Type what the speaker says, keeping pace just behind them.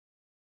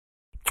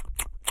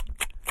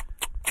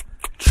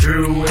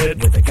Chew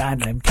it. With a guy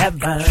named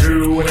Kevin.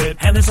 Chew it.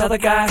 And this other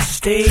guy,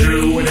 Steve.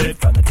 Chew it.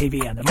 From the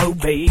TV and the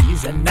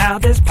movies. And now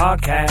this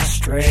podcast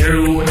straight.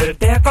 Chew it.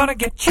 They're gonna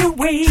get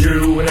chewy.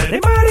 Chew it. They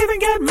might even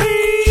get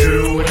me.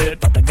 Chew it.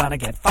 But they're gonna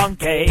get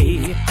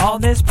funky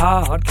on this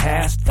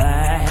podcast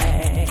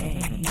thing.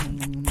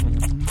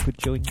 Good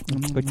chewing.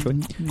 Good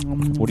chewing.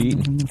 What are you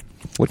eating?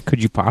 What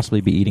could you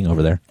possibly be eating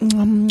over there?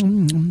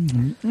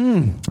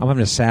 I'm having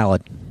a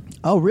salad.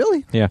 Oh,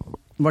 really? Yeah.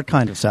 What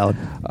kind of salad?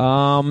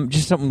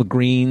 Just something with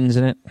greens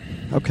in it.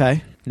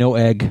 Okay. No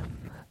egg.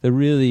 The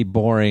really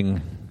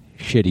boring,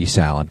 shitty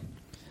salad.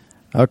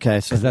 Okay,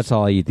 so that's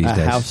all I eat these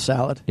days. House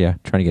salad? Yeah,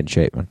 trying to get in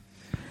shape, man.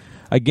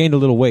 I gained a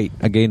little weight.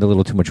 I gained a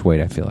little too much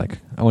weight, I feel like.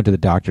 I went to the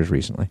doctors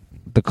recently.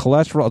 The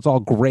cholesterol, it's all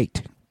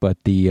great,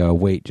 but the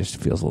weight just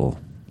feels a little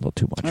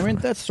too much. I mean,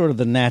 that's sort of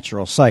the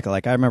natural cycle.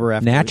 Like, I remember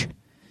after... Natch?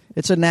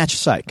 It's a natch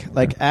psych.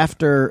 Like,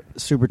 after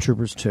Super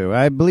Troopers 2,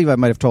 I believe I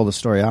might have told the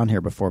story on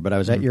here before, but I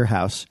was at your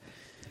house.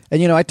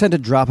 And, you know, I tend to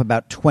drop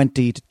about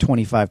 20 to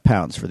 25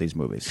 pounds for these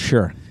movies.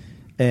 Sure.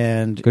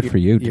 And good for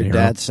you, your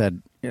dad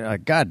said,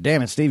 God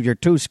damn it, Steve, you're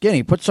too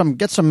skinny.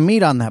 Get some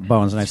meat on that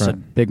bones. And I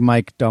said, Big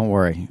Mike, don't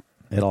worry.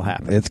 It'll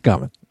happen. It's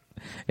coming.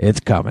 It's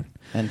coming.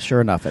 And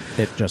sure enough,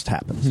 it just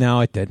happens. No,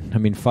 it did. I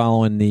mean,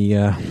 following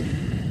the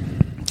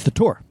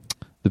tour.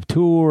 The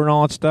tour and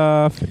all that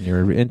stuff, and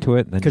you're into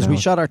it. Because we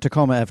shot our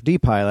Tacoma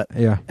FD pilot.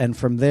 Yeah. And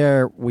from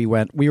there, we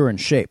were in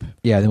shape.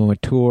 Yeah, then we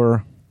went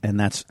tour. And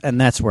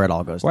that's where it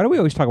all goes. Why do we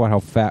always talk about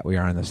how fat we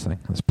are on this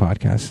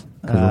podcast?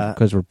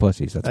 Because we're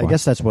pussies. That's why. I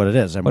guess that's what it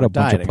is. And what we're a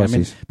bunch dieting. of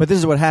pussies. But this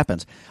is what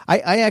happens.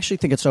 I actually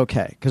think it's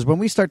okay. Because when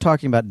we start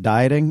talking about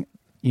dieting,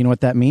 you know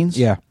what that means?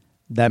 Yeah.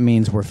 That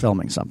means we're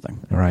filming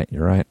something. All right,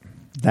 you're right.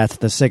 That's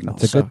the signal.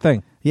 It's a good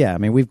thing. Yeah, I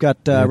mean, we've got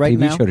right TV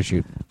now. show to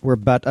shoot. We're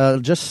about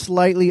just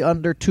slightly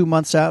under 2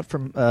 months out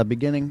from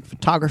beginning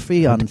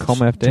photography on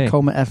Tacoma FD.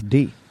 Tacoma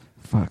FD.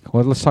 Fuck.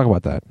 Well, let's talk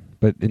about that.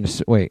 But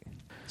wait.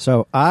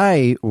 So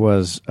I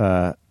was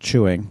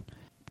chewing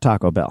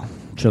Taco Bell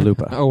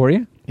chalupa. Oh, were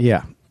you?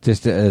 Yeah.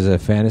 Just as a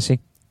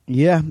fantasy?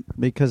 Yeah,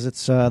 because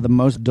it's the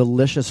most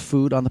delicious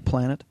food on the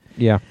planet.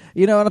 Yeah.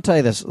 You know, and I'll tell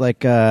you this: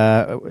 like,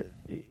 they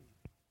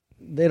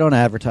don't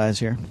advertise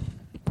here.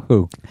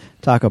 Who?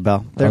 Taco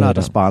Bell. They're they not a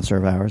don't. sponsor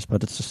of ours,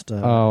 but it's just...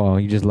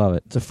 you just love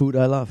it. It's a food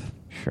I love.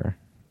 Sure.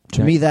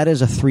 To me, that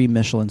is a 3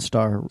 Michelin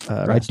star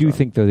I do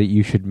think, though, that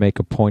you should make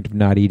a point of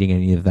not eating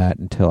any of that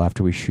until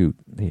after we shoot.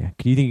 Yeah.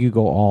 Do you think you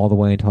go all the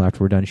way until after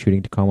we're done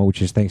shooting Tacoma,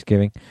 which is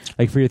Thanksgiving?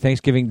 Like for your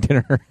Thanksgiving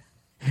dinner...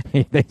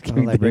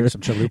 Thanksgiving dinner, bring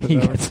some chalupas you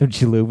over? get some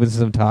chalupas and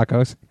some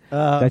tacos.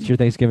 That's your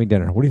Thanksgiving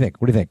dinner. What do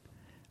you think?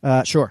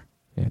 Sure.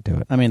 Yeah, do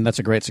it. I mean, that's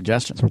a great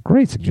suggestion. It's a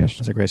great suggestion.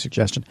 That's a great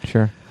suggestion.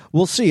 Sure.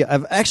 We'll see.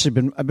 I've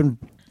been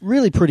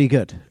really pretty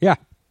good. Yeah.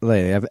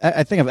 Lately.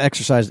 I think I've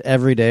exercised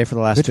every day for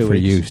the last 2 weeks. Good for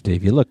you,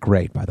 Steve. You look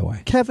great, by the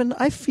way. Kevin,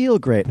 I feel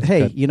great.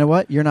 Hey, you know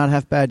what? You're not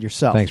half bad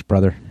yourself. Thanks,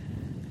 brother.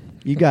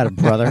 You got it,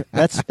 brother.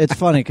 It's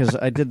funny because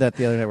I did that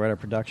the other night. We're at our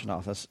production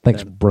office.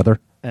 Thanks, brother.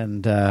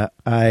 And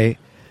I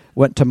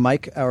went to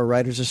Mike, our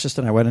writer's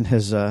assistant. I went in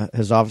his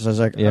office. I was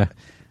like, yeah.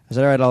 I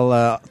said, all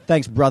right,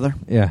 thanks, brother.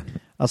 Yeah.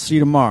 I'll see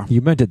you tomorrow.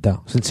 You meant it,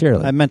 though,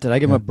 sincerely. I meant it. I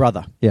give him a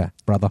brother. Yeah,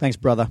 brother. Thanks,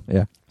 brother.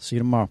 Yeah. See you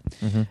tomorrow.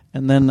 Mm-hmm.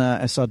 And then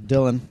I saw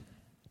Dylan,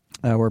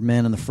 our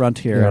man in the front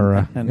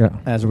here.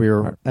 As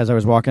I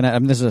was walking out, I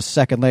mean, this is a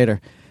second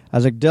later. I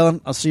was like, Dylan,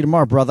 I'll see you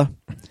tomorrow, brother.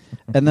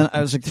 And then I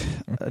was like,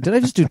 did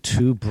I just do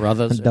 2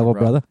 brothers? Double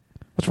brother?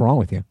 What's wrong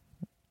with you?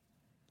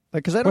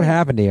 Like, what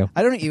happened to you?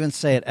 I don't even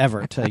say it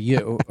ever to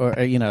you or,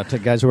 to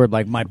guys who are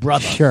like, my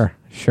brother.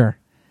 Sure.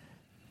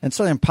 And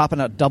so I'm popping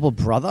out double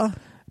brother.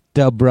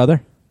 Dub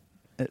brother.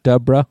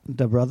 Dub bro.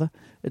 Dub brother.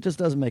 It just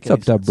doesn't make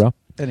What's any up, sense. Dub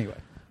bro? Anyway,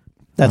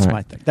 that's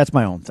my thing. That's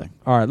my own thing.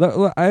 All right.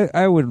 Look,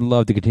 I would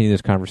love to continue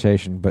this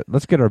conversation, but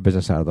let's get our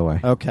business out of the way.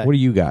 Okay. What do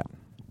you got?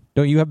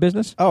 Don't you have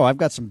business? Oh, I've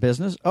got some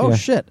business. Oh, yeah.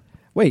 Shit.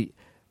 Wait.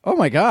 Oh,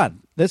 my God.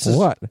 This is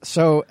what?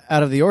 So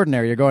out of the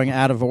ordinary. You're going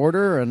out of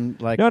order and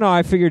like... No,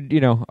 I figured,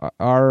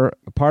 our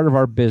part of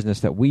our business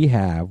that we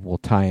have will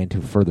tie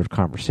into further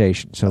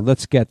conversation. So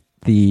let's get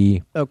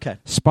the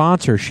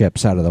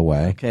sponsorships out of the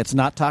way. Okay, it's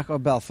not Taco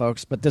Bell,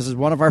 folks, but this is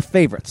one of our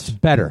favorites. It's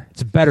better.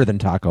 It's better than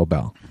Taco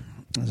Bell.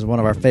 This is one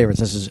of our favorites.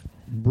 This is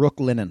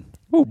Brooklinen.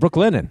 Oh,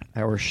 Brooklinen.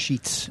 Our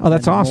sheets. Oh,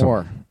 that's awesome.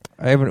 More.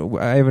 We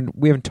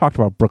haven't talked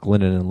about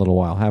Brooklinen in a little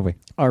while, have we?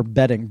 Our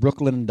bedding,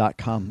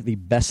 brooklinen.com, the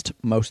best,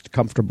 most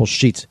comfortable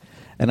sheets.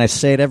 And I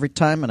say it every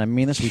time, and I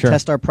mean this. We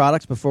test our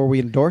products before we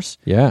endorse.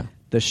 Yeah.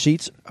 The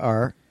sheets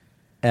are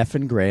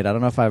effing great. I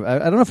don't know if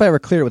I ever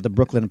cleared it with the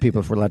Brooklyn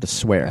people if we're allowed to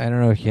swear. I don't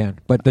know if you can.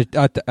 But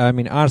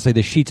honestly,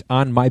 the sheets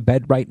on my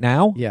bed right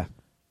now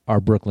are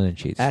Brooklinen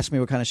sheets. Ask me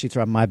what kind of sheets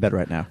are on my bed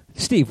right now.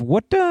 Steve,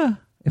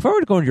 if I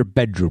were to go into your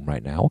bedroom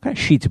right now, what kind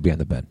of sheets would be on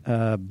the bed?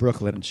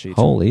 Brooklyn sheets.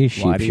 Holy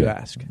shit. Why do you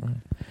ask?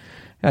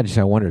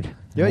 I wondered.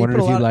 Yeah, I wondered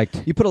if you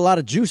liked... You put a lot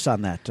of juice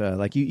on that.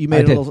 Like you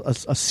made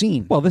a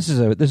scene. Well, this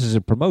is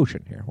a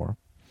promotion here.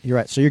 You're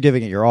right. So you're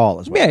giving it your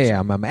all as well. Yeah,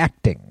 I'm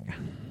acting.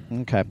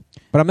 Okay.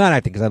 But I'm not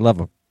acting because I love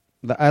them.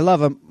 I love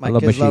them. My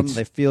kids love them.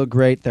 They feel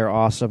great. They're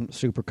awesome.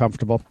 Super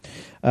comfortable.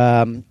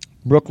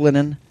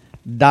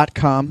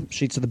 brooklinen.com.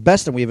 Sheets are the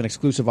best, and we have an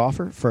exclusive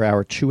offer for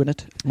our Chewin'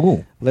 It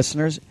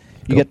listeners.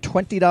 You get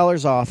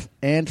 $20 off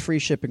and free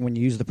shipping when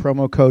you use the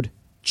promo code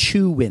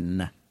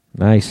CHEWIN.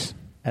 Nice.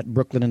 At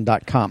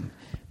brooklinen.com.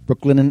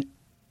 Brooklinen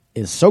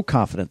is so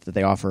confident that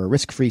they offer a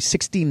risk-free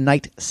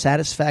 60-night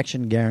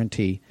satisfaction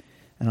guarantee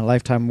and a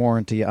lifetime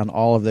warranty on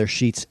all of their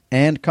sheets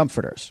and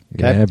comforters.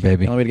 Okay? Yeah,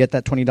 baby. The only way to get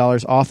that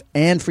 $20 off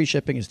and free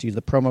shipping is to use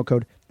the promo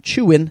code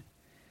CHEWIN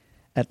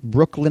at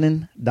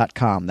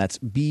brooklinen.com. That's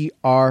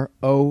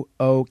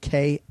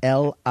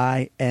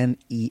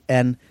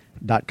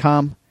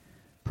BROOKLINEN.com.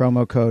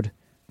 Promo code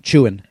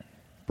CHEWIN.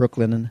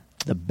 Brooklinen,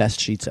 the best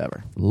sheets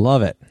ever.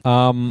 Love it.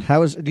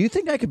 Do you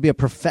think I could be a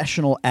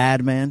professional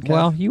ad man, Kev?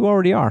 Well, you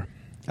already are.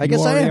 I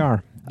guess I am.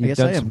 Are. You've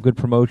done some good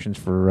promotions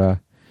for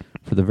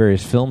the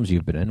various films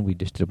you've been in. We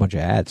just did a bunch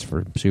of ads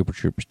for Super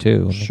Troopers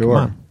too.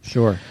 Sure.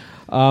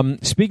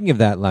 Speaking of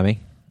that,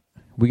 Lemmy,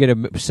 we got to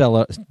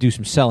do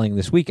some selling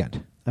this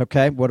weekend.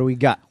 Okay, what do we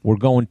got? We're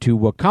going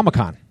to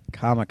Comic-Con.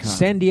 Comic-Con.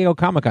 San Diego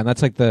Comic-Con.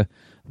 That's like the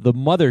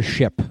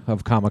mothership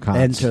of Comic-Con.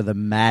 Enter the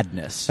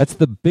madness. That's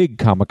the big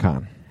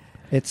Comic-Con.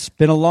 It's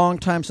been a long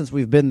time since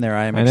we've been there.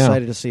 I am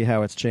excited to see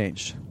how it's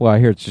changed. Well, I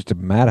hear it's just a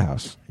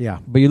madhouse. Yeah.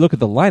 But you look at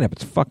the lineup,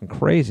 it's fucking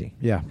crazy.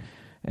 Yeah.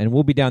 And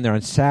we'll be down there on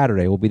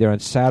Saturday. We'll be there on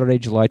Saturday,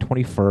 July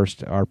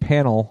 21st. Our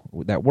panel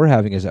that we're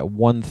having is at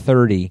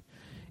 1:30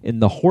 in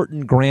the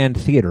Horton Grand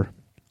Theater.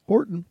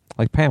 Horton.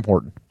 Like Pam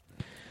Horton.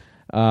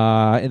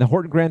 In the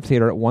Horton Grand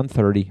Theater at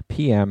 1:30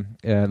 p.m.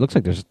 It looks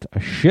like there's a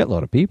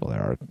shitload of people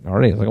there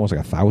already. It's like almost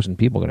like 1,000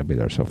 people going to be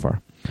there so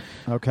far.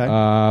 Okay.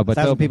 But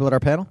 1,000 people at our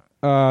panel?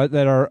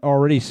 That are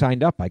already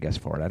signed up, I guess,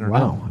 for it. I don't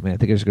know. I mean, I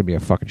think there's going to be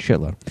a fucking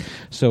shitload.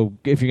 So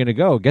if you're going to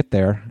go, get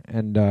there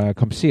and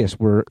come see us.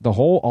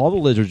 All the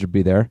lizards will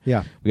be there.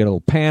 Yeah. We got a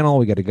little panel.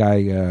 We got a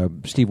guy,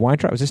 Steve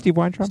Weintraub. Is this Steve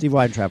Weintraub? Steve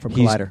Weintraub from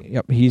Collider.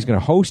 Yep. He's going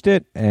to host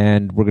it,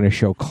 and we're going to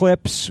show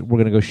clips. We're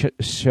going to go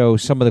show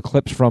some of the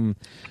clips from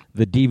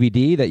the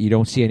DVD that you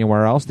don't see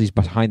anywhere else. These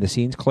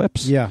behind-the-scenes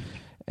clips. Yeah.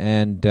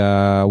 And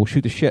we'll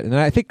shoot the shit. And then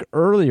I think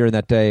earlier in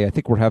that day, I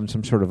think we're having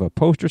some sort of a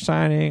poster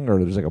signing, or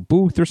there's like a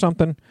booth or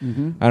something.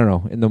 Mm-hmm. I don't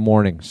know, in the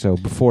morning. So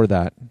before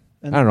that,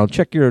 I don't know.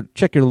 Check your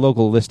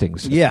local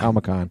listings. Yeah,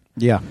 Comic-Con.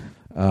 Yeah,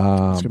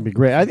 it's gonna be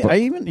great. I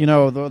even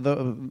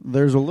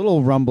there's a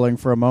little rumbling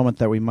for a moment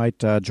that we might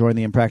join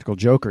the Impractical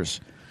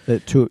Jokers. I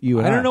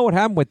don't know what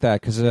happened with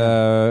that because I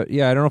don't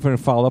know if I'm going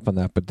to follow up on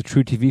that. But the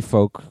True TV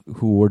folk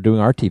who we're doing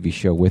our TV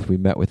show with, we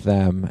met with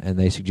them and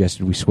they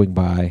suggested we swing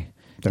by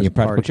the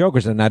Impractical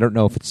Jokers, and I don't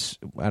know if it's.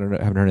 I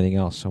haven't heard anything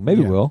else, so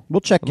maybe we'll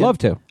check. I'd love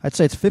to. I'd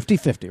say it's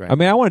 50-50 right I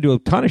mean, I want to do a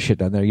ton of shit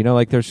down there.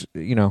 Like there's,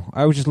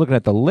 I was just looking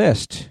at the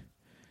list,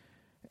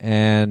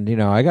 and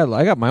I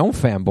got my own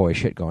fanboy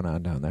shit going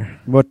on down there.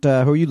 What? Who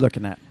are you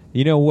looking at?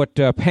 You know what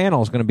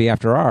panel is going to be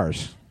after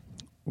ours?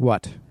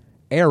 What?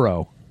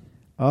 Arrow.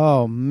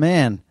 Oh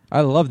man, I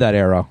love that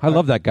Arrow. I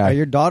love that guy. Are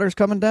your daughters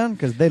coming down?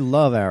 Because they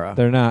love Arrow.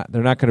 They're not.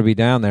 They're not going to be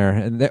down there.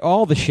 And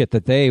all the shit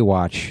that they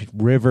watch,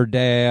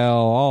 Riverdale,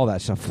 all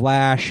that stuff,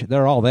 Flash,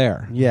 they're all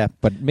there. Yeah.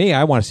 But me,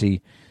 I want to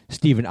see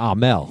Stephen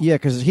Amell. Yeah,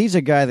 because he's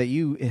a guy that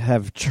you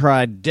have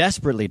tried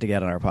desperately to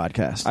get on our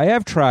podcast. I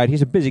have tried.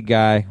 He's a busy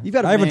guy.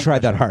 I haven't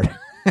tried that hard.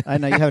 I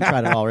know you haven't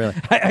tried at all, really.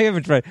 I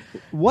haven't tried.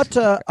 What?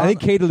 I think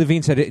Katie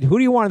Levine said, "Who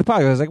do you want in the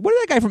podcast?" I was like, "What is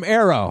that guy from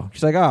Arrow?"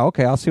 She's like, "Oh,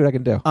 okay, I'll see what I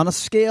can do." On a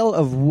scale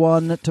of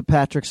 1 to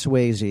Patrick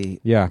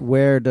Swayze,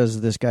 where does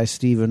this guy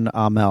Stephen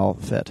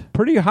Amell fit?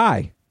 Pretty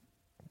high.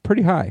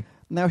 Pretty high.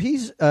 Now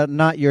he's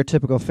not your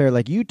typical fare.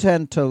 Like you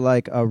tend to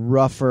like a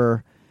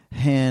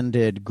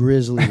rougher-handed,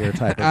 grislier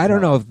type. of I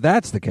don't know if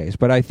that's the case,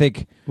 but I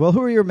think. Well,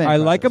 who are your main? I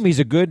like him. I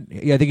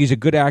think he's a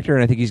good actor,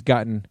 and I think he's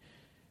gotten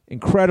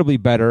incredibly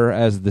better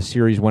as the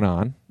series went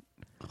on.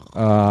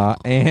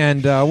 What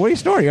are you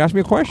snoring? You asked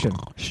me a question.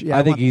 Yeah,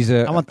 I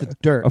want the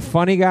dirt. A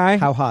funny guy.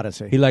 How hot is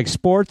he? He likes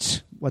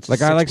sports.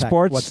 I like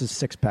sports. What's his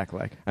six-pack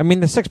like? I mean,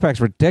 the six-pack's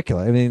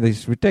ridiculous. I mean,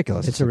 it's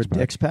ridiculous. It's a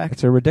ridiculous-pack?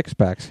 It's a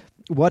ridiculous-pack.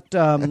 What?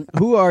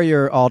 Who are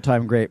your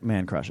all-time great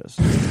man crushes?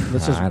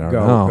 Let's just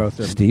go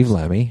through. Steve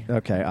Lemme.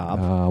 Okay.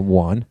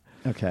 One.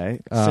 Okay.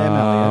 Sam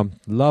Elliott.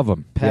 Love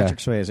him. Patrick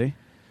Swayze.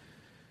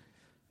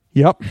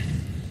 Yep.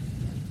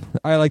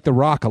 I like The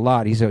Rock a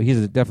lot. He's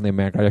definitely a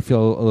man crush. I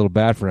feel a little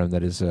bad for him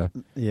that his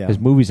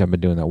movies haven't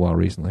been doing that well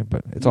recently,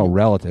 but it's all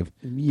relative.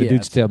 The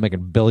dude's still making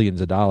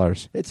billions of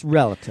dollars. It's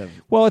relative.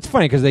 Well, it's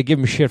funny because they give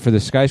him shit for the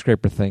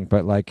skyscraper thing,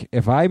 but like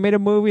if I made a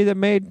movie that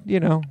made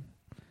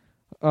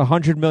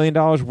 $100 million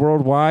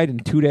worldwide in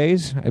 2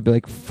 days, I'd be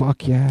like,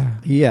 fuck yeah.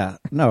 Yeah,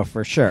 no,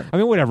 for sure. I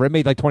mean, whatever. It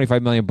made like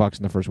 $25 million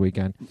in the first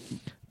weekend,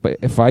 but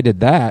if I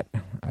did that,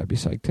 I'd be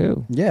psyched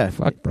too. Yeah,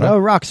 fuck, bro. No,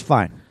 Rock's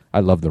fine. I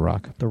love The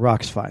Rock. The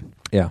Rock's fine.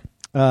 Yeah.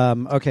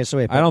 Okay, so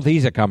wait. I don't think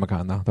he's at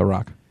Comic-Con, though, The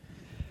Rock.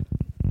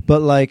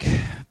 But, like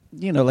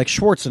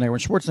Schwarzenegger. When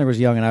Schwarzenegger was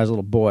young and I was a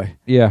little boy.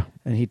 Yeah.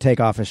 And he'd take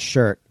off his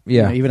shirt.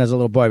 Yeah. Even as a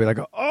little boy, I'd be like,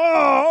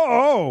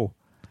 oh.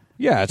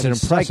 Yeah, it's an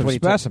impressive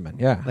specimen.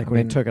 Yeah. Like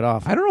when he took it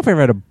off. I don't know if I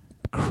ever had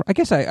I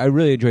guess I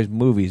really enjoy his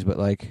movies, but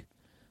like,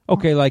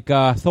 okay, like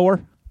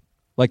Thor.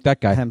 Like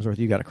that guy. Hemsworth,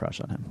 you got a crush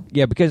on him.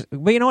 Yeah, but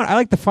you know what? I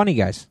like the funny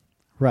guys.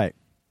 Right.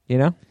 You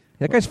know?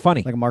 That guy's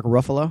funny. Like Mark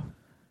Ruffalo?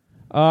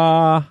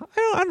 I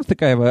don't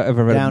think I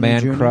ever had a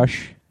man Jr.?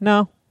 crush.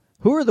 No.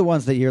 Who are the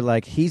ones that you're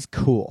like, he's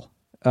cool?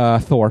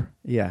 Thor.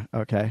 Yeah,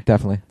 okay.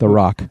 Definitely. The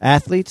Rock.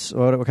 Athletes?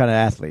 What kind of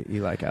athlete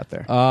you like out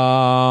there?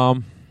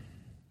 Hard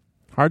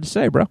to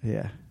say, bro.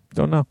 Yeah.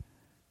 Don't know.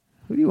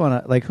 Who do you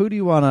want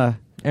to...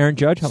 Aaron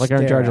Judge? I like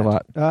Aaron Judge a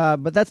lot.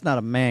 But that's not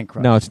a man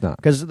crush. No, it's not.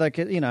 Because,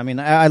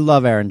 I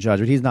love Aaron Judge,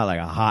 but he's not like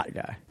a hot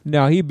guy.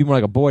 No, he'd be more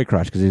like a boy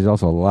crush because he's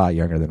also a lot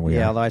younger than we are.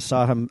 Yeah, although I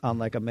saw him on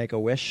like a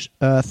Make-A-Wish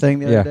thing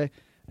the other day,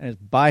 and his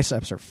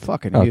biceps are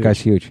fucking huge. Oh,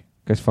 guy's huge.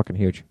 Guy's fucking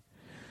huge.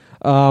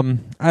 I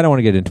don't want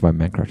to get into my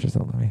man crushes,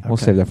 though. We'll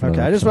save that for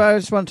another I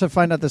just wanted to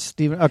find out this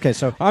Steven... Okay,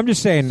 so... I'm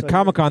just saying,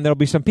 Comic-Con, there'll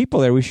be some people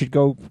there. We should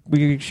go check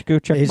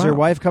them out. Is your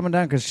wife coming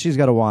down? Because she's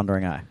got a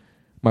wandering eye.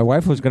 My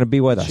wife was going to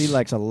be with us. She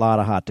likes a lot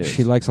of hot dudes.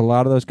 She likes a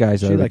lot of those guys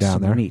that are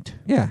down there. Meat.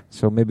 Yeah,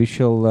 so maybe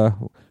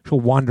she'll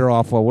wander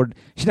off.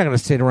 She's not going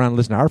to sit around and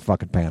listen to our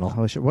fucking panel.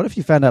 Holy shit. What if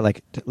you found out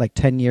like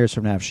 10 years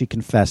from now if she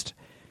confessed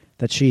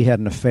that she had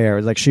an affair,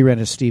 like she ran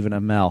into Stephen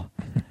Amell,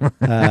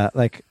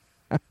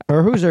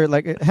 or who's her,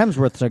 like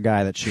Hemsworth's a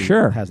guy that she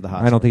has the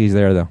hot. I don't think he's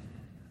there though.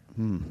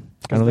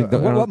 I don't think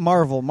what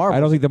Marvel. I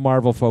don't think the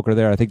Marvel folk are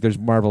there. I think there's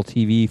Marvel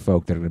TV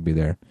folk that are going to be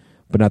there,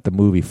 but not the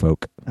movie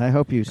folk. I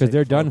hope you, because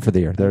they're done for the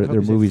year. Their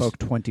movies folk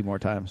 20 more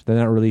times. They're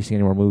not releasing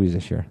any more movies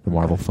this year. The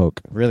Marvel folk.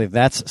 Really,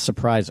 that's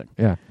surprising.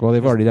 Yeah. Well,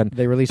 they've already done.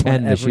 They released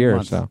 10 this year,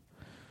 month. so.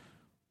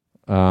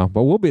 But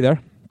we'll be there.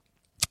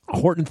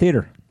 Horton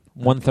Theater,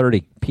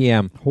 1:30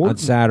 p.m. on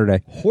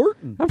Saturday.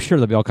 Horton. I'm sure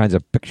there'll be all kinds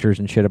of pictures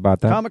and shit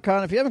about that.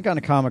 Comic-Con. If you haven't gone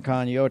to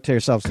Comic-Con, you owe it to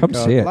yourself. Come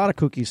see it. A lot of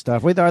kooky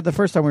stuff. The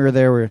first time we were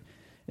there, we were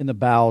in the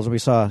bowels. We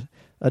saw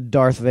a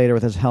Darth Vader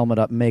with his helmet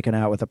up making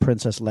out with a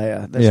Princess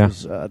Leia.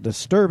 This was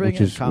disturbing.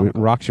 Which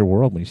rocks your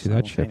world when you see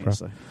that shit,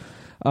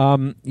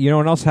 bro. You know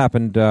what else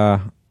happened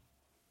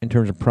in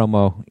terms of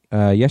promo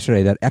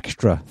yesterday? That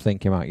extra thing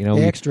came out. You know,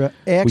 extra.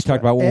 We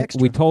talked about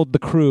we told the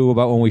crew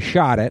about when we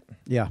shot it.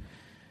 Yeah.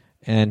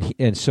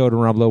 And Soda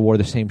and Rob Lowe wore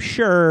the same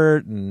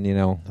shirt, and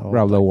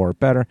Rob Lowe wore it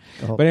better.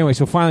 But anyway,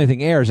 so finally the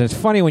thing airs, and it's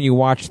funny when you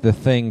watch the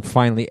thing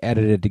finally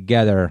edited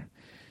together.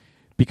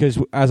 Because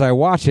as I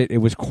watched it, it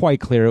was quite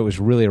clear it was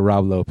really a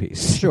Rob Lowe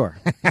piece. Sure.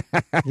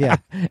 Yeah.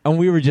 And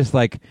we were just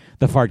like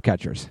the fart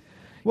catchers.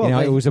 Well,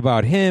 it was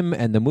about him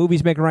and the movies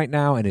he's making right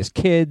now and his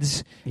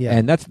kids. Yeah.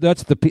 And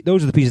those are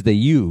the pieces they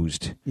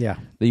used. Yeah.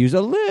 They used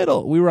a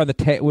little. We were on the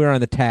tag. We were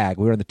on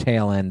the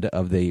tail end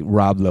of the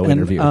Rob Lowe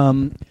interview.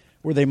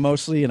 Were they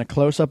mostly in a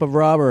close up of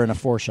Rob or in a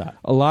 4-shot?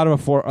 A lot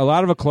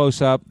of a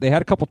close up. They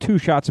had a couple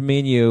 2-shots of me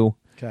and you.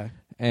 Okay.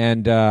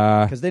 And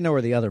because they know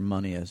where the other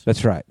money is.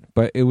 That's right.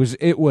 But it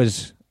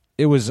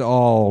was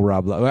all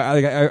Rob Lowe.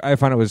 I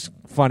found it was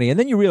funny, and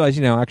then you realize,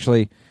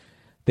 actually,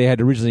 they had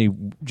originally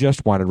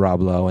just wanted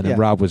Rob Lowe, and then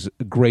Rob was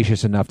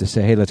gracious enough to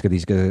say, "Hey, let's get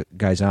these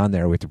guys on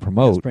there. We have to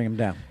promote. Let's bring them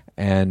down."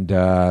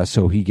 And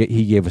so he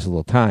gave us a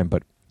little time,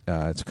 but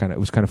it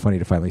was kind of funny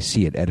to finally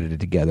see it edited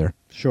together.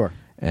 Sure.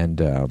 And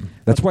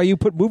that's why you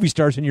put movie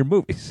stars in your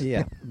movies.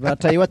 Yeah. But I'll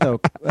tell you what, though,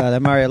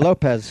 that Mario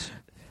Lopez.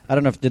 I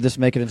don't know did this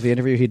make it into the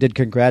interview. He did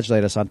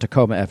congratulate us on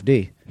Tacoma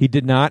FD. He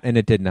did not, and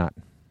it did not.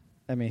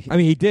 I mean,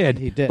 he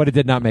did, but it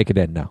did not make it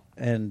in. No.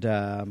 And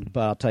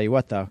but I'll tell you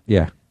what, though.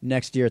 Yeah.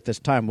 Next year at this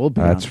time, we'll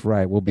be. That's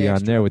right. We'll be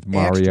on there with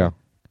Mario.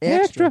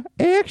 Extra.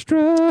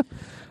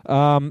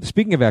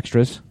 Speaking of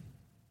extras,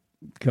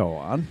 go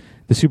on.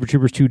 The Super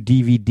Troopers 2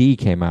 DVD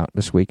came out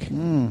this week.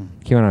 Came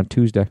out on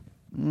Tuesday.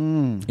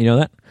 You know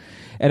that?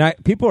 And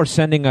people are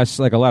sending us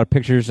like a lot of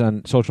pictures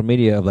on social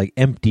media of like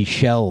empty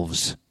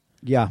shelves.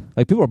 Yeah.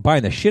 Like people are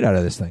buying the shit out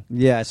of this thing.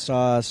 Yeah, I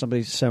saw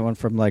somebody sent one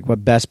from like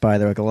Best Buy.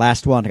 They're like the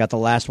last one. I got the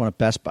last one at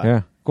Best Buy.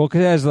 Yeah. Well,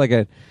 because it has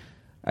like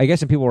I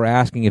guess people were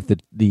asking if the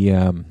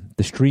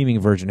streaming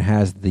version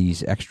has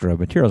these extra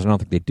materials. I don't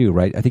think they do,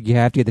 right? I think you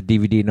have to get the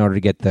DVD in order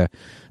to get the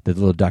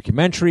little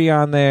documentary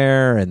on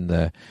there,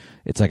 and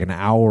it's like an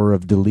hour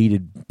of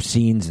deleted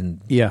scenes and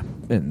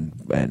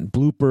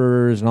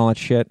bloopers and all that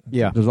shit.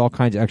 Yeah. There's all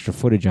kinds of extra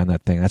footage on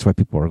that thing. That's why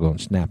people are going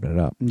snapping it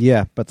up.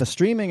 Yeah, but the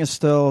streaming is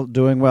still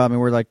doing well. I mean,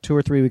 we're like 2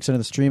 or 3 weeks into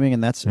the streaming,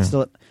 and that's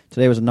still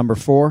today was a number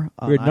 4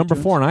 on We're at number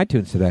iTunes. 4 on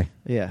iTunes today.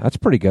 Yeah. That's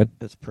pretty good.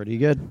 It's pretty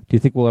good. Do you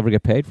think we'll ever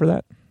get paid for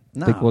that?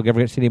 No. Think we'll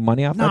ever see any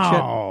money off that shit?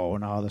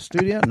 No, the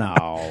studio?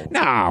 No.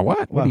 No,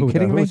 what? What are you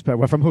kidding me?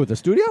 From who? The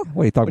studio?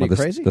 What are you talking about?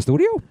 Crazy? The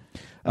studio?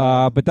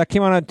 But that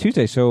came out on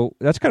Tuesday, so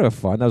that's kind of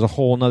fun. That was a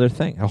whole other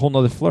thing, a whole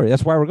other flurry.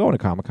 That's why we're going to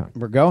Comic-Con.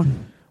 We're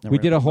going. We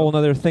did a whole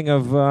other thing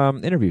of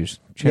interviews.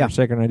 Chandler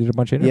Sager and I did a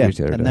bunch of interviews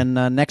the other day. And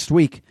then next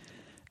week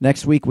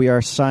we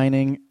are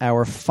signing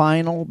our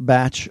final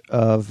batch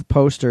of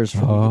posters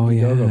from the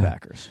Go-Go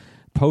backers.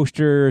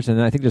 Posters,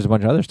 and I think there's a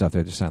bunch of other stuff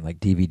there to sign, like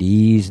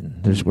DVDs,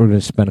 and we're going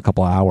to spend a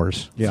couple of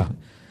hours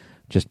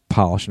just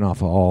polishing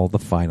off all the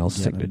final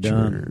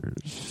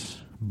signatures.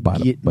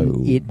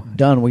 Getting it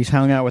done. We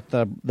hung out with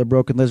the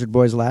Broken Lizard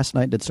Boys last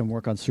night, did some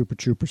work on Super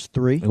Troopers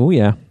 3. Oh,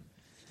 yeah.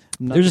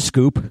 There's a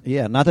scoop.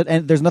 Yeah, not that,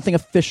 and there's nothing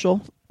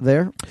official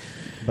there.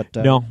 But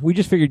no, we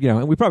just figured,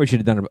 and we probably should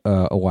have done it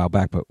a while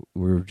back, but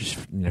we were just,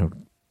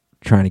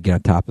 trying to get on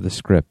top of the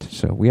script.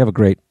 So we have a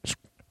great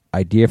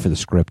idea for the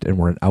script, and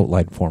we're in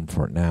outline form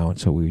for it now. And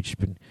so we've just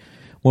been,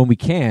 when we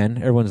can,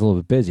 everyone's a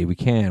little bit busy. We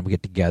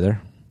get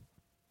together,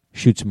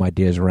 shoot some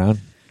ideas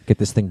around, get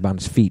this thing on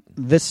its feet.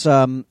 This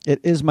it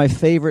is my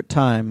favorite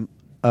time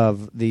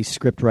of the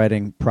script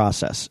writing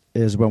process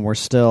is when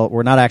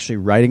we're not actually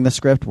writing the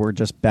script. We're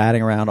just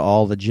batting around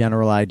all the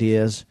general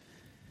ideas.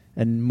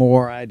 And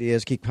more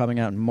ideas keep coming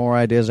out, and more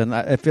ideas. And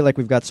I feel like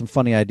we've got some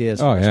funny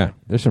ideas. Oh, yeah.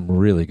 There's some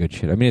really good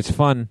shit. I mean, it's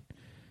fun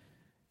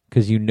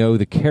because you know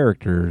the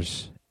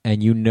characters,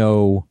 and you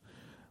know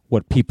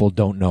what people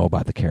don't know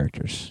about the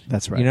characters.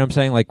 That's right. You know what I'm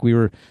saying? Like, we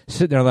were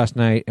sitting there last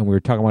night, and we were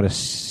talking about a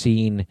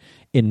scene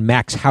in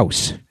Mac's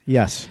house.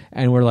 Yes.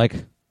 And we're like,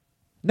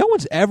 no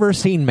one's ever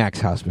seen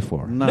Mac's house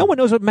before. No one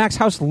knows what Mac's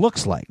house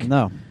looks like.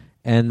 No.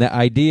 And the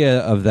idea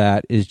of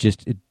that is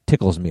just... it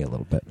tickles me a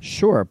little bit.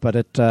 Sure,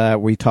 but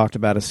we talked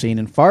about a scene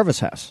in Farva's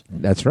house.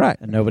 That's right.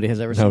 And nobody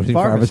has ever seen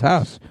Farva's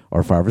house.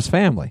 Or Farva's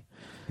family.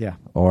 Yeah.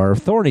 Or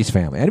Thorny's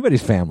family.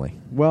 Anybody's family.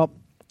 Well,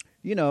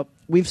 we've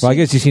seen... Well, I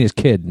guess you've seen his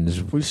kid.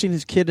 We've seen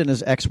his kid and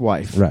his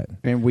ex-wife. Right.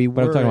 And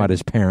but I'm talking about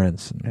his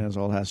parents. And his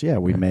old house. Yeah,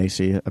 we may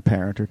see a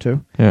parent or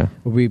two. Yeah.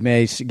 We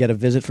may get a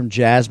visit from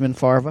Jasmine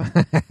Farva.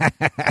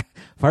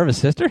 Farva's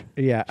sister?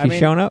 Yeah. She's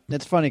shown up?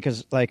 It's funny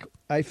because,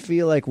 I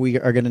feel like we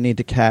are going to need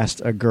to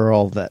cast a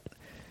girl that...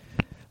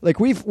 Like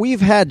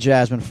we've had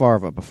Jasmine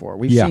Farva before.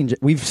 We've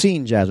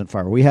seen Jasmine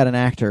Farva. We had an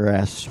actor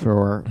ask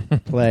for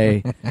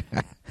play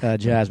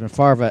Jasmine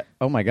Farva.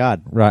 Oh my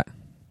God! Right.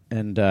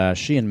 And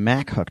she and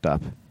Mac hooked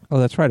up. Oh,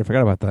 that's right. I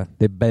forgot about that.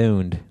 They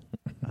boned.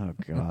 Oh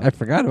God! I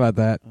forgot about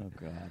that. Oh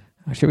God!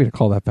 I should we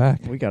call that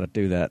back? We got to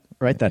do that.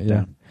 Write that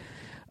down.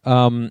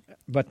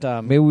 But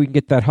maybe we can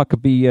get that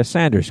Huckabee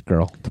Sanders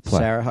girl to play.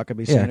 Sarah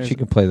Huckabee Sanders. Yeah, she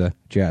can play the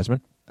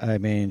Jasmine. I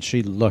mean,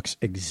 she looks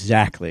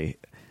exactly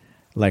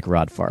like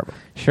Rod Farva.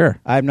 Sure.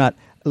 I'm not...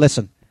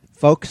 Listen,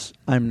 folks,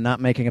 I'm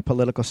not making a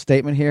political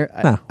statement here.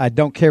 I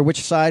don't care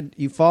which side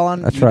you fall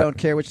on. That's you right. don't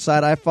care which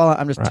side I fall on.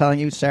 I'm just telling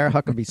you, Sarah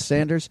Huckabee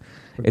Sanders,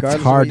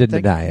 it's hard to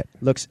deny it,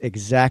 looks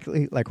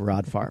exactly like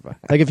Rod Farva.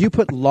 Like, if you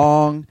put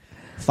long,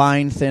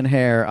 fine, thin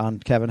hair on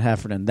Kevin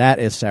Heffernan, that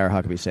is Sarah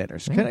Huckabee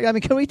Sanders.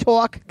 Can we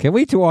talk? Can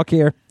we talk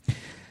here?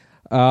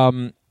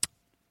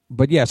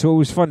 But yeah, so it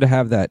was fun to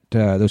have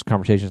those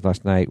conversations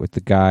last night with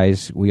the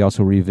guys. We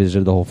also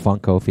revisited the whole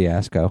Funko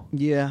fiasco.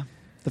 Yeah,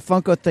 the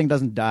Funko thing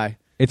doesn't die.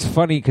 It's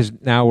funny because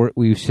now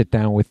we sit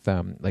down with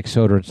like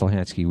Soder and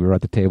Solhansky. We were at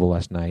the table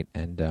last night,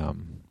 and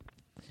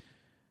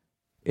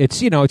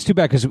it's it's too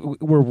bad because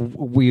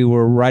we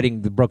were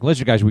writing the Broken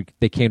Lizard guys.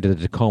 They came to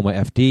the Tacoma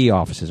FD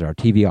offices, our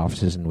TV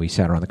offices, and we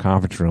sat around the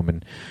conference room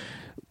and.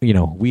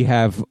 We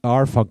have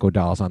our Funko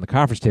dolls on the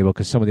conference table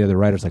because some of the other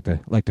writers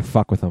like to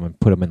fuck with them and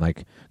put them in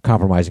like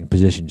compromising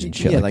positions and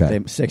shit like that. Yeah,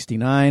 like they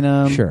 69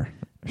 them. Sure.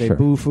 They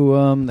boo-foo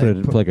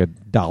them. Put like a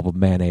dollop of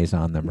mayonnaise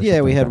on them.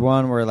 Yeah, we had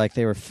one where like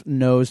they were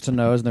nose to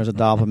nose and there's a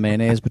dollop of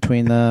mayonnaise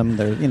between them.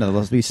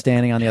 They'll be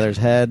standing on the other's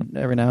head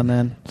every now and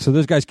then. So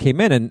those guys came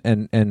in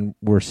and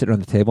we're sitting on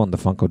the table and the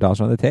Funko dolls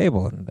are on the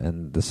table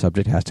and the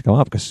subject has to come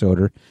up because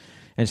Soder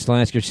and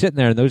Stolansky are sitting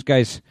there and those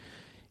guys...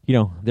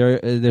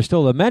 they're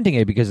still lamenting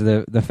it because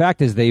the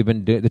fact is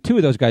the two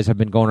of those guys have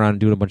been going around and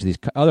doing a bunch of these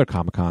other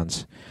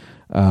Comic-Cons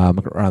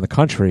around the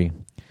country,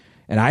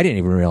 and I didn't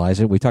even realize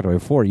it. We talked about it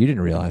before. You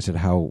didn't realize it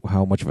how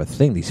much of a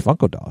thing these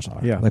Funko dolls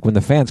are. Yeah. Like when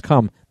the fans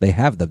come, they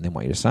have them. They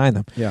want you to sign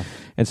them. Yeah.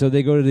 And so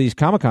they go to these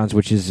Comic-Cons,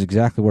 which is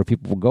exactly where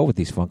people will go with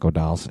these Funko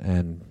dolls,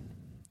 and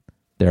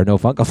there are no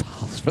Funko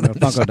dolls for them.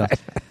 Funko dolls.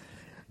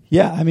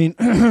 Yeah, I mean,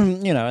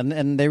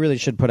 and they really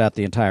should put out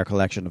the entire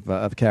collection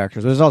of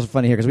characters. It was also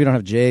funny here because we don't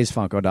have Jay's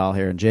Funko doll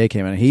here, and Jay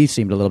came in, and he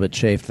seemed a little bit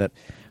chafed that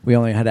we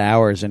only had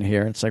hours in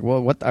here. It's like,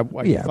 well, what? Are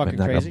you fucking but I'm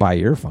not crazy? Gonna buy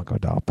your Funko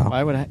doll, pal.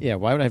 Why would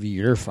I have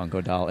your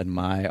Funko doll in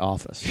my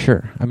office?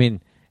 Sure. I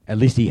mean, at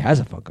least he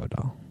has a Funko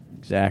doll.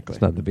 Exactly.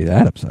 It's nothing to be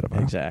that upset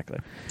about. Exactly.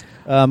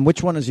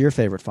 Which one is your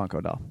favorite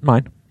Funko doll?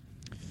 Mine.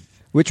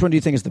 Which one do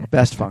you think is the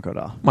best Funko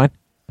doll? Mine.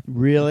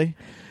 Really?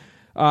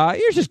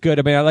 Yours is good.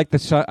 I mean, I like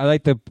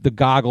the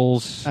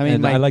goggles. I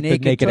mean, I like the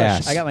naked tush.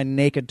 ass. I got my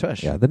naked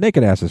tush. Yeah, the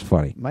naked ass is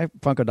funny. My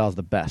Funko doll is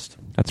the best.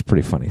 That's a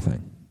pretty funny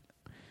thing.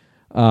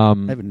 I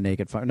have a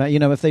naked Funko.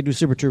 Now, if they do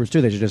Super Troopers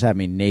too, they should just have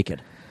me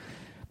naked.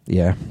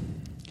 Yeah,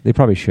 they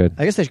probably should.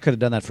 I guess they could have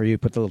done that for you.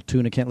 Put the little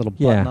tuna can, little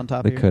button on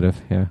top. They could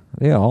have.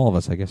 Yeah. All of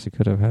us. I guess they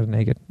could have had it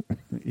naked.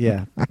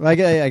 Yeah, well,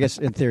 I guess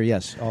in theory,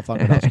 yes, all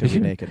Funko dolls could be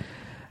naked.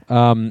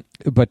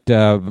 But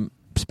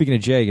speaking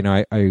of Jay,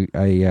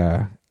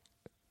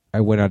 I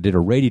went out and did a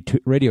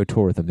radio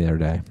tour with him the other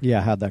day.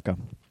 Yeah, how'd that go?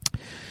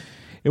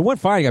 It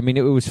went fine. I mean,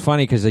 it was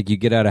funny because you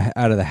get out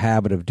of the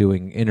habit of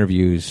doing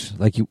interviews.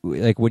 Like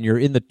when you're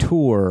in the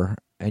tour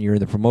and you're in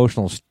the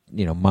promotional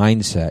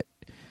mindset,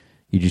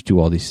 you just do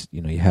all these.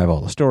 You have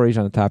all the stories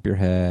on the top of your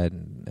head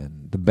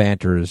and the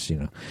banters.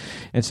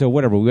 And so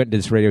whatever. We went and did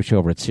this radio show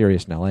over at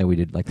Sirius in L.A. We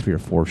did like 3 or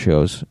 4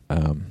 shows,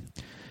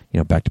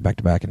 back to back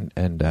to back,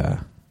 and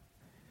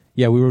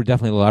Yeah, we were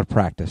definitely a lot of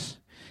practice.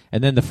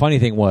 And then the funny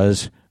thing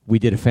was we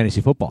did a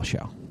fantasy football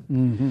show.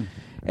 Mm-hmm.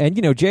 And,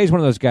 you know, Jay's one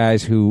of those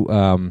guys who,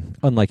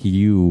 unlike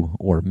you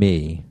or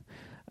me,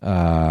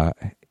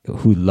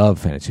 who love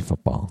fantasy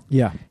football.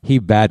 Yeah. He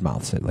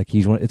badmouths it. Like,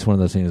 it's one of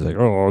those things like,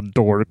 oh,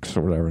 dorks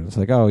or whatever. And it's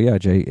like, oh, yeah,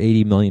 Jay,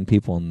 80 million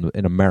people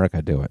in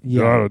America do it.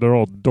 Yeah. Oh, they're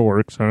all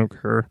dorks. I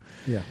don't care.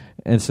 Yeah.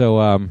 And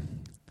so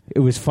it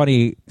was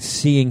funny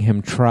seeing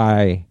him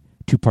try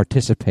to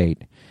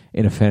participate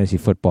in a fantasy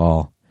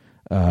football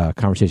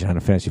conversation on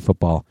a fantasy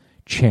football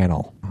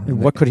channel.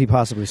 What could he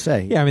possibly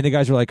say? Yeah, I mean, the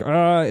guys were like,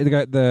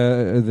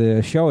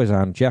 the show is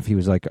on. Jeff, he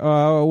was like, who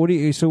are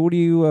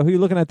you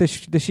looking at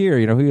this year?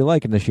 You know, who are you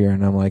liking this year?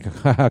 And I'm like,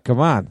 come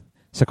on,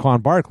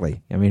 Saquon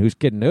Barkley. I mean, who's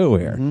kidding who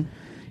here? Mm-hmm.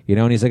 You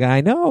know, and he's like, I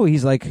know.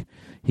 He's like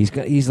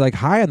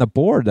high on the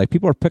board. Like,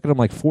 people are picking him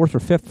like 4th or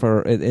 5th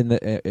for in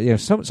the you know,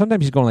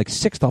 sometimes he's going like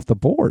 6th off the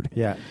board.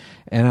 Yeah.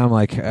 And I'm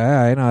like,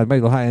 I know, it might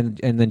go high. And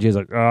then Jay's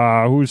like,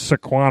 who's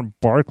Saquon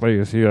Barkley?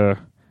 Is he a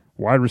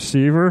wide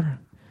receiver?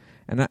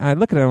 And I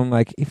look at him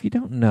like, if you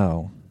don't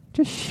know,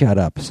 just shut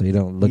up so you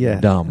don't look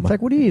dumb. It's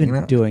like, what are you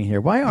even doing here?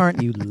 Why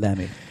aren't you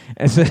Lemme?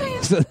 And so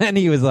then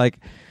he was like,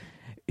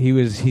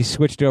 he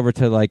switched over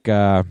to like,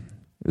 the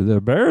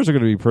Bears are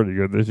going to be pretty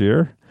good this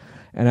year.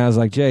 And I was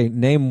like, Jay,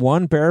 name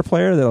one Bear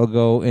player that'll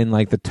go in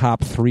like the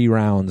top 3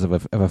 rounds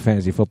of a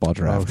fantasy football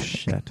draft. Oh,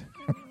 shit.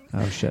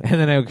 Oh, shit. And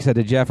then I said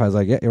to Jeff, I was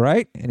like, yeah, you're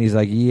right? And he's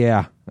like,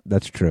 yeah,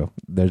 that's true.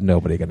 There's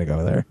nobody going to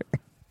go there.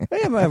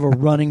 I might have a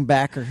running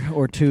back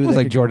or two. It was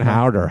like Jordan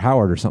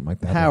Howard or something like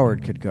that.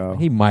 Howard could go.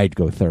 He might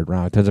go 3rd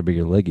round. It depends how big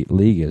your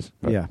league is.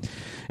 But yeah.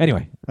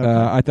 Anyway, okay.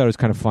 I thought it was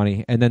kind of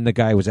funny. And then the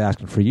guy was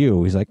asking for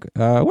you. He's like,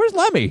 where's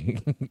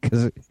Lemme?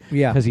 Because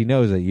he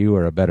knows that you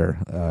are a better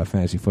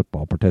fantasy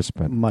football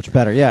participant. Much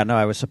better. Yeah, no,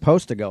 I was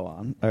supposed to go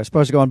on,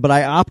 but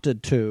I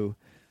opted to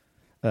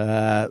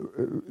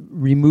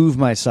remove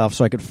myself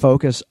so I could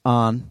focus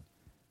on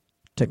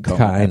Tacoma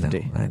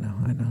FD. I know.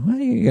 Well,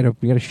 you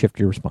gotta shift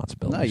your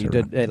responsibilities. No, you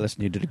did. Hey,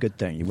 listen, you did a good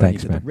thing. You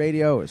Thanks, did man. The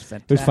radio. It was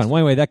fantastic. It was fun. Well,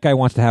 anyway, that guy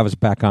wants to have us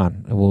back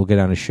on. We'll get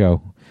on his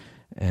show,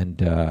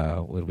 and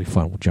it'll be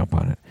fun. We'll jump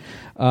on it.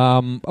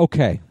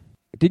 Okay.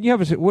 Didn't you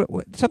have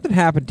something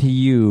happened to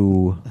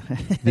you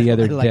the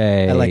other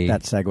day? I like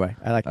that segue.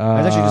 I was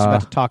actually just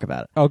about to talk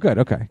about it. Oh, good.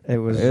 Okay. It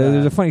was you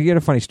had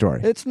a funny story.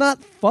 It's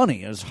not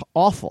funny. It was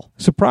awful.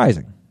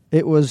 Surprising.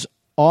 It was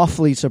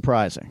awfully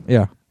surprising.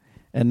 Yeah.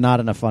 And not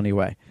in a funny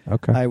way.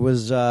 Okay. I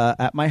was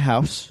at my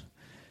house,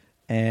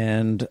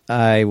 and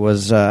I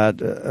was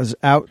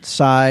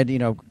outside,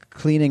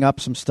 cleaning up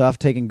some stuff,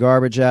 taking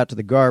garbage out to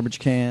the garbage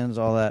cans,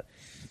 all that.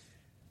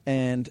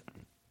 And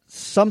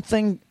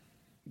something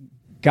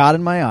got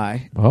in my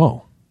eye.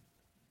 Oh.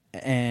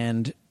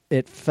 And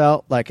it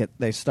felt like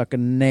they stuck a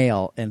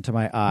nail into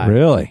my eye.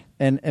 Really?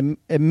 And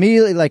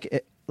immediately,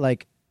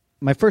 like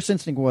my first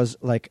instinct was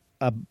like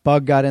a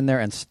bug got in there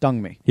and stung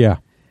me. Yeah.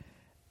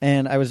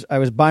 And I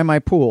was by my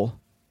pool,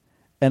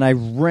 and I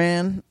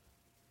ran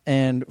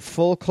and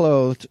full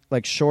clothed,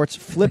 like shorts,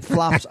 flip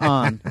flops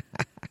on,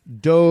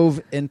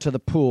 dove into the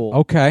pool.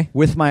 Okay.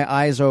 With my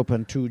eyes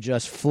open to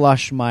just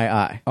flush my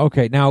eye.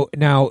 Okay. Now,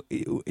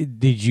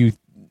 did you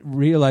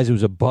realize it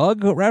was a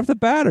bug right off the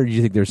bat, or did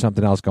you think there was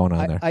something else going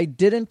on there? I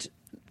didn't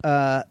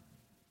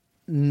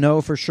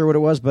know for sure what it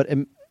was, but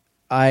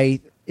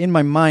in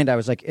my mind, I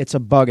was like, it's a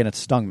bug and it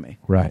stung me.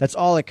 Right. That's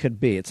all it could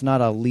be. It's not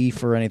a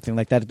leaf or anything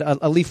like that.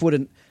 A leaf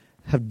wouldn't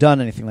have done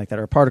anything like that,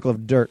 or a particle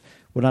of dirt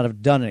would not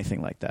have done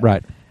anything like that.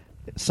 Right.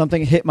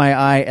 Something hit my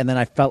eye, and then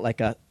I felt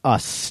like a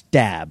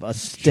stab, a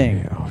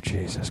sting. Oh,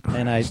 Jesus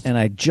Christ. And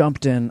I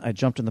jumped in. I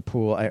jumped in the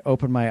pool. I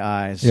opened my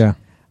eyes. Yeah.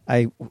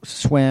 I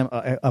swam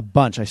a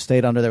bunch. I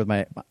stayed under there with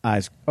my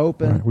eyes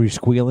open. Right. Were you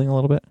squealing a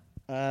little bit?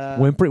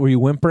 Whimpering? Were you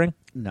whimpering?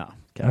 No.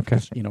 Okay.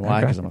 You know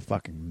why? Because I'm a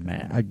fucking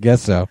man. I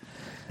guess so.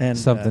 And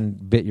something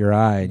bit your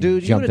eye and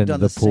dude, you jumped you would have into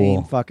done the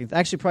pool. Same fucking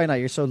actually, probably not.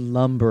 You're so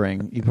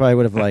lumbering. You probably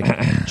would have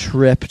like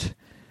tripped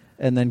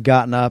and then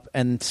gotten up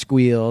and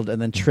squealed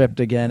and then tripped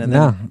again and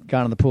then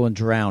got in the pool and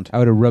drowned. I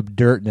would have rubbed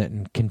dirt in it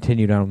and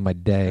continued on with my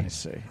day. I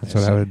see. That's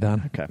what I would have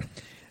done. Okay.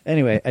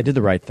 Anyway, I did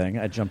the right thing.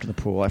 I jumped in the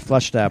pool. I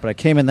flushed out, but I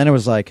came in. Then it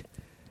was like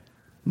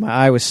my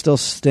eye was still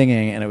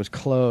stinging and it was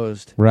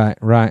closed. Right.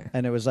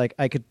 And it was like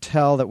I could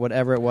tell that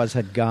whatever it was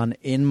had gone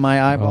in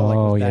my eyeball. Like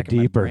it was back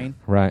deeper. In my brain.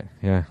 Right.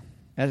 Yeah.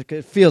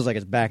 It feels like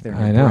it's back there in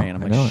my brain.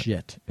 I'm like,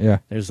 shit. Yeah.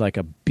 There's like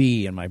a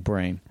bee in my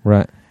brain.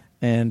 Right.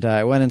 And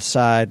I went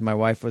inside. My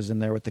wife was in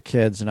there with the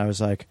kids, and I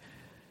was like,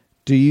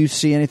 do you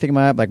see anything in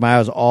my eye? Like, my eye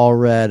was all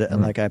red,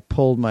 and like I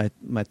pulled my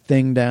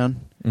thing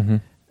down. Mm-hmm.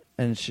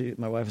 And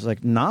my wife was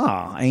like,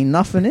 nah, ain't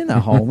nothing in there,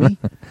 homie.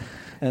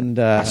 And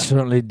I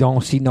certainly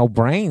don't see no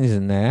brains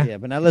in there. Yeah,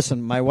 but now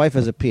listen, my wife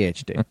has a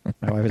PhD.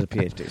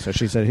 So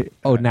she said,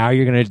 "Oh, now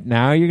you're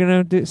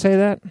gonna say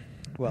that?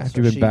 Well,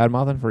 after you've been bad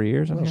mouthing for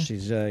years." Well,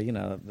 she's she's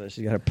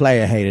got a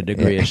player hated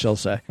degree, as she'll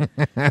say.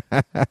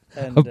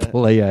 And, a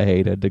player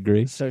hated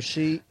degree. So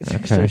she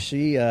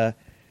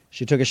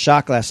took a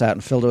shot glass out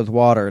and filled it with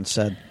water and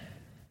said,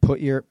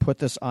 "Put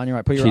this on your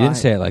eye." She didn't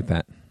say it like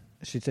that.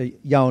 She said,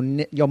 "Yo,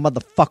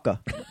 motherfucker."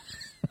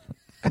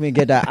 Come and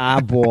get the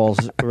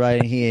eyeballs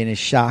right here in his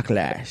shot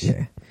glass.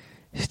 Yeah.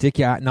 Stick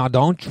your eye. No,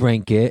 don't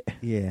drink it.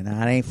 Yeah, no,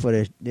 it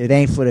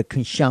ain't for the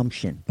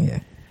consumption.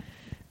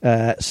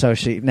 Yeah. So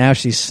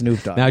she's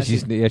Snoop Dogg. Now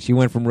she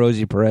went from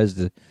Rosie Perez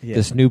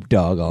to Snoop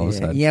Dogg all of a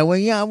sudden. Yeah, well.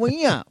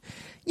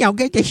 Yo,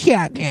 get the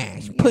shot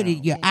glass. Put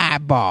your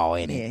eyeball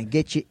in it. Yeah,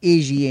 get your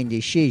izzy and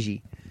your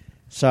shizzy.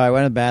 So I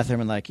went in the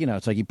bathroom and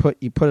it's like you put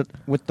it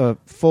with the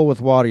full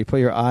with water. You put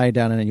your eye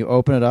down and you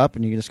open it up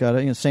and you just got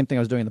it. Same thing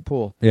I was doing in the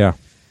pool. Yeah.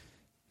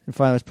 And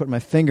finally I was putting my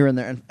finger in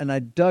there and I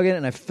dug in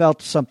and I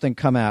felt something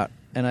come out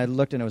and I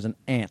looked and it was an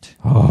ant.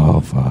 Oh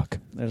fuck!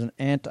 There's an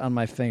ant on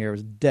my finger. It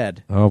was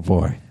dead. Oh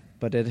boy!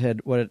 But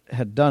what it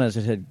had done is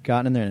it had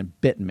gotten in there and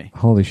it bitten me.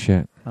 Holy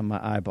shit! On my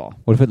eyeball.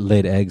 What if it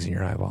laid eggs in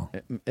your eyeball?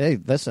 Hey,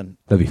 listen.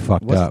 That'd be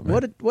fucked up.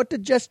 Man. What the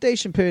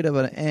gestation period of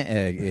an ant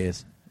egg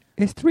is?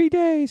 It's 3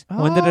 days.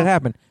 Oh. When did it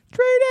happen? 3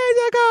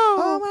 days ago.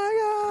 Oh my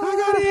god! I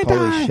got it.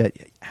 Holy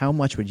shit! How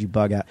much would you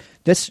bug out?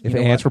 If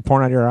ants were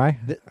pouring out your eye,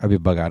 I'd be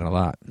bug out a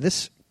lot.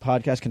 This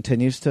podcast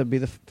continues to be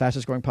the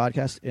fastest growing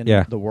podcast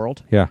in the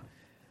world. Yeah.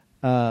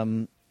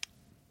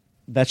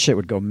 That shit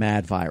would go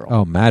mad viral.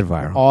 Oh, mad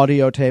viral.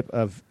 Audio tape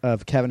of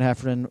Kevin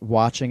Heffernan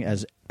watching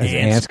as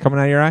ants coming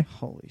out of your eye?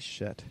 Holy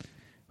shit.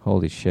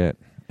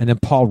 And then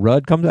Paul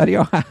Rudd comes out of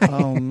your eye?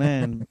 Oh,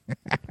 man.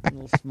 A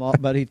little small,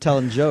 but he's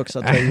telling jokes,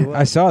 I'll tell you what.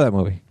 I saw that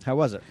movie. How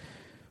was it?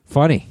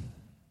 Funny.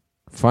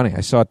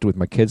 I saw it with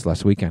my kids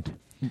last weekend.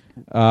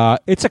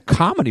 It's a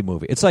comedy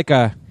movie. It's like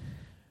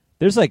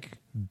there's like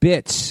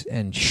bits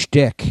and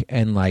shtick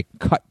and like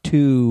cut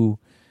to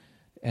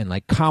and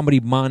like comedy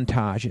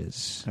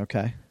montages.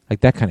 Okay. Like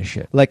that kind of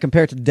shit. Like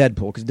compared to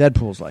Deadpool, because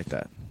Deadpool's like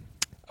that.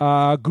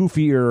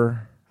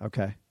 Goofier.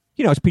 Okay.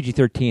 It's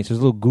PG-13, so it's a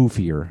little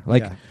goofier.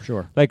 Like, yeah,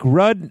 sure. Like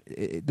Rudd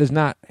does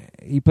not.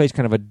 He plays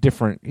kind of a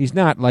different. He's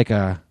not like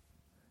a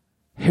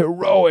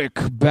heroic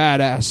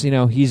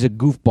badass. He's a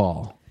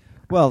goofball.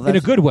 Well, in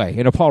a good way,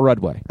 in a Paul Rudd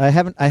way. I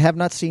have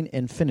not seen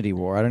Infinity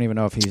War. I don't even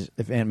know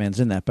if Ant-Man's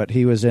in that, but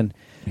he was in.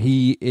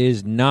 He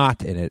is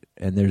not in it,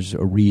 and there's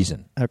a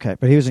reason. Okay,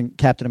 but he was in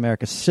Captain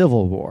America: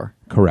 Civil War.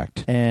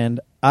 Correct.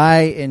 And I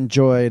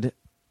enjoyed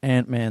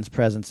Ant-Man's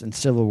presence in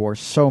Civil War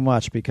so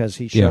much because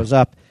he shows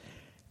up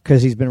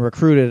because he's been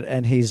recruited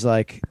and he's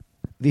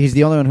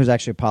the only one who's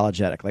actually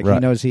apologetic. Like, he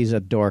knows he's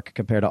a dork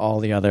compared to all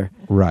the other.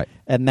 Right.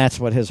 And that's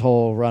what his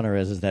whole runner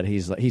is that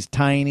he's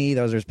tiny.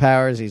 Those are his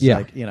powers. He's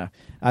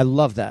I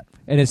love that.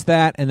 And it's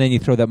that, and then you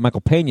throw that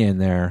Michael Pena in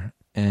there,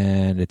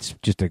 and it's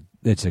just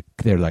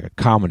they're like a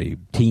comedy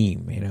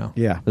team,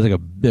 Yeah.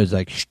 There's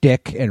like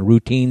shtick and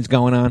routines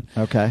going on.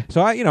 Okay.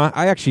 So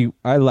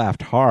I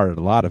laughed hard at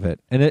a lot of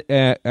it. And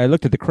I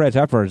looked at the credits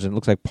afterwards, and it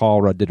looks like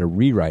Paul Rudd did a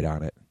rewrite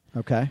on it.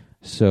 Okay.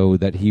 So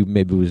that he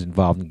maybe was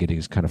involved in getting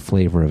his kind of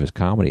flavor of his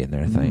comedy in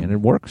there thing, and it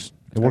works.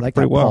 It works like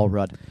pretty that well. Paul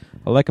Rudd.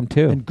 I like him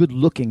too, and good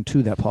looking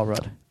too. That Paul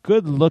Rudd.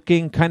 Good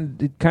looking,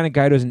 kind of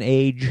guy who doesn't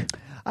age.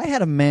 I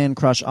had a man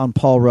crush on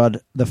Paul Rudd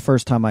the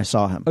first time I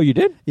saw him. Oh, you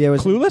did? Yeah, it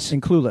was Clueless.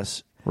 In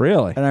Clueless,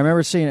 really. And I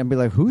remember seeing it and be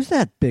like, "Who's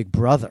that big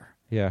brother?"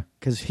 Yeah,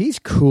 because he's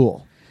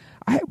cool.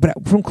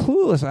 But from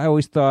Clueless, I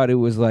always thought it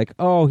was like,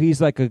 oh,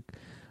 he's like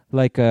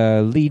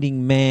a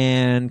leading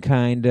man,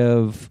 kind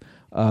of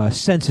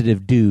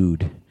sensitive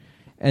dude.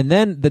 And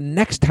then the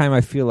next time I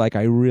feel like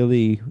I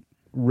really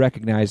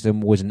recognized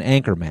him was an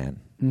Anchorman.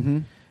 Mm-hmm.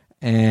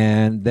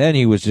 And then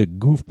he was a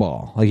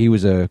goofball. Like, he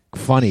was a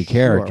funny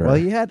character. Well,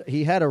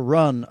 he had a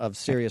run of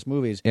serious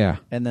movies. Yeah.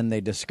 And then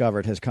they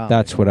discovered his comedy.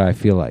 That's what I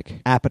feel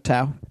like.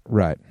 Apatow.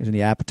 Right. He's in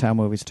the Apatow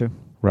movies, too.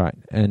 Right.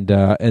 And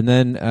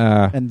then...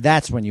 and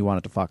that's when you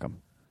wanted to fuck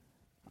him.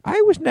 I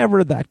was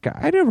never that guy.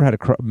 I never had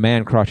a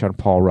man crush on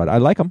Paul Rudd. I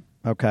like him.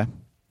 Okay.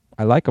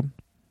 I like him.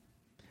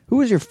 Who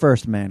was your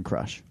first man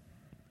crush?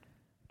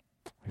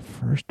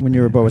 First, when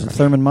you were boy, was it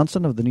Thurman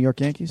Munson of the New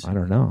York Yankees? I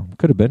don't know.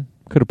 Could have been.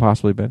 Could have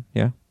possibly been.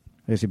 Yeah.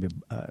 I guess he'd be.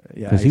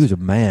 Because he was a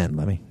man,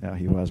 Lemmy. Yeah,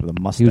 he was with a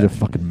mustache. He was a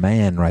fucking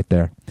man right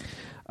there.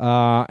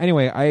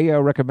 Anyway, I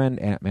recommend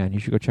Ant-Man. You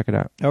should go check it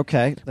out.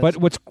 Okay. But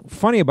what's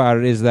funny about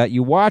it is that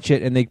you watch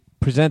it and they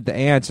present the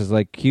ants as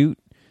like cute,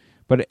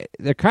 but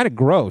they're kind of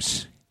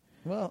gross.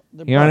 Well,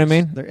 you know what I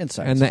mean? They're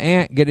insects. And the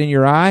ant get in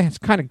your eye. It's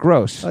kind of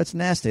gross. Oh, it's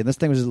nasty. This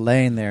thing was just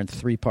laying there in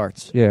 3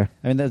 parts. Yeah.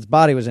 I mean, its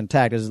body was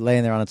intact. It was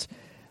laying there on its.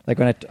 Like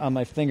on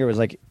my finger, it was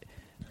like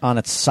on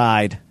its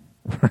side,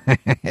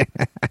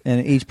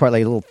 and each part,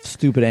 like a little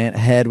stupid ant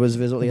head, was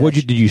visible. Yeah,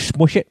 did you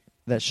smush it?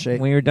 That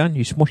shape. When you're done,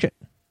 you smush it.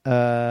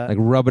 Like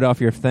rub it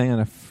off your thing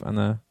on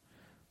the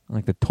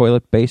like the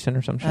toilet basin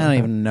or something. I don't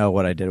even know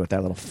what I did with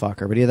that little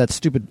fucker, but he had that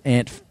stupid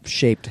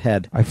ant-shaped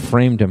head. I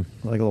framed him,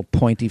 like a little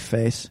pointy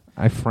face.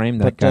 I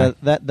framed that guy.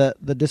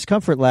 The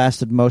discomfort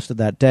lasted most of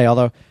that day.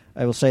 Although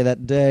I will say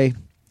that day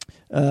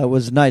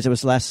was nice. It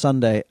was last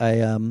Sunday.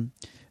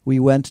 We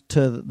went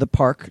to the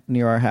park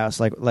near our house,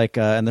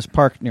 and this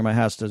park near my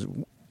house does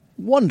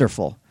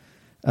wonderful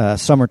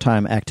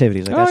summertime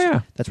activities.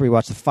 That's where you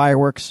watch the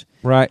fireworks,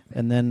 right?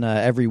 And then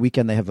every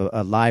weekend they have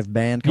a live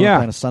band coming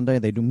on a Sunday.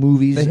 They do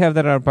movies. They have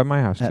that out by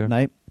my house at too.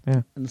 night.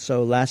 Yeah. And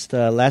so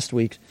last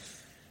week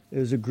there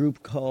was a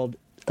group called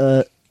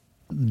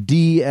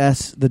the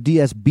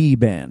DSB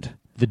band.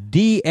 The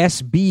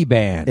DSB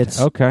band. It's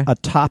okay. a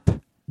top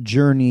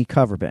Journey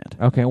cover band.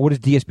 Okay, and what does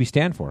DSB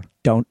stand for?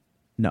 Don't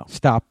know.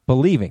 Stop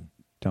believing.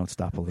 Don't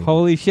stop believing.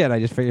 Holy shit, I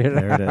just figured it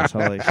out. There it is.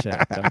 Holy shit.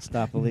 Don't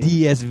stop believing.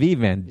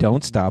 DSV band,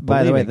 don't stop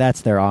believing. By the way,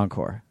 that's their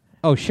encore.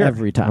 Oh, sure.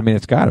 Every time. I mean,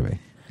 it's got to be.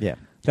 Yeah.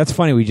 That's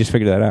funny, we just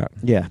figured that out.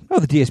 Yeah. Oh,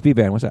 the DSB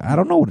band, what's that? I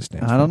don't know what it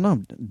stands for. I don't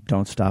know.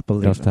 Don't stop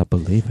believing. Don't stop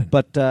believing.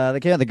 But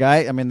the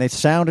guy, I mean, they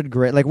sounded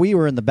great. Like, we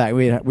were in the back.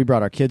 We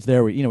brought our kids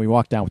there. We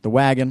walked down with the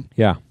wagon.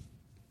 Yeah.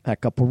 Had a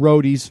couple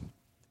roadies.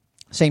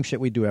 Same shit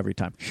we do every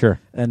time. Sure.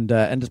 And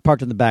just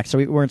parked in the back, so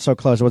we weren't so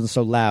close. It wasn't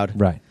so loud.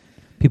 Right.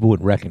 People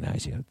would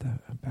recognize you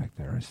back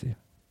there, I see.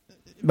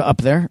 Up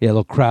there? Yeah, a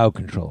little crowd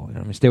control.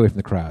 Stay away from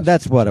the crowds.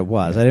 That's what it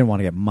was. I didn't want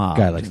to get mobbed.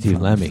 A guy like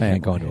Steve Lemme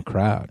can't go into a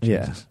crowd.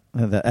 Yeah. Jesus.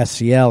 The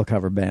SCL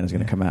cover band is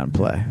going to come out and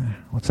play.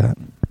 What's that?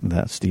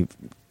 That's Steve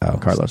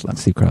Carlos Lemme.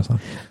 Steve Carlos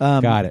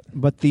Lemme. Got it.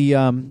 But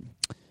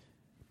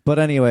but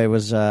anyway, it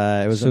was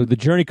so the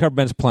Journey cover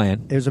band's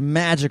playing. It was a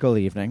magical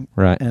evening.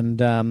 Right. And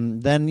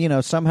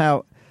then,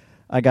 somehow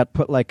I got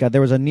put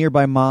there was a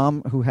nearby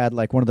mom who had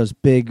one of those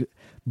big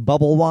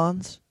bubble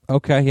wands.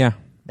 Okay, yeah.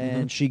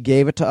 And she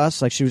gave it to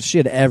us. She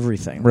had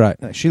everything. Right.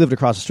 She lived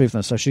across the street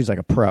from us, so she's like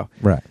a pro.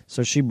 Right.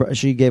 So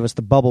she gave us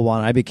the bubble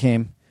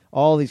wand.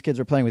 All these kids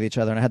were playing with each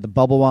other, and I had the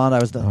bubble wand. I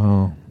was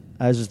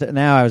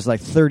like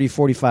 30,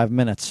 45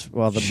 minutes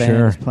while the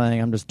band was playing.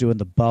 I'm just doing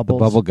the bubbles.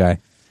 The bubble guy.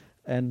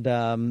 And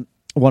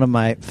one of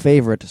my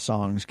favorite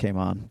songs came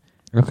on.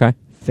 Okay.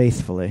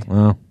 Faithfully.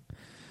 Wow.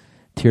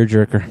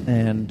 Tearjerker.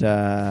 And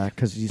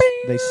because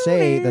they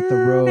say that the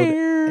road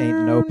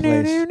ain't no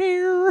place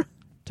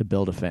to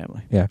build a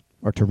family. Yeah.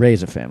 Or to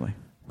raise a family.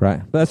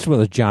 Right. That's one of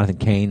those Jonathan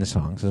Cain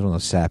songs. That's one of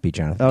those sappy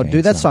Jonathan Cain songs. Oh,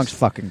 dude, that song's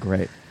fucking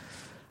great.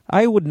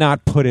 I would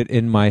not put it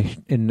in my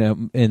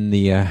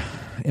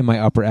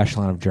upper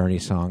echelon of Journey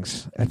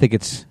songs. I think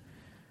it's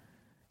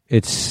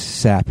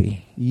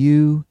sappy.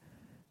 You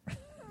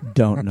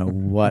don't know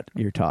what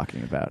you're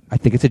talking about. I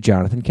think it's a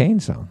Jonathan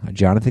Cain song, a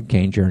Jonathan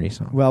Cain Journey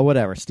song. Well,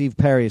 whatever. Steve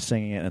Perry is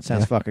singing it, and it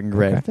sounds fucking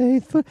great. Okay.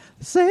 Faithful,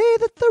 say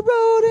that the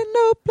road ain't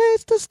no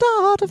place to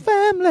start a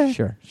family.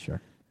 Sure.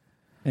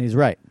 And he's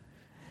right.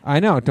 I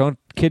know. Don't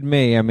kid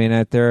me. I mean,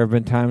 there have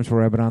been times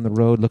where I've been on the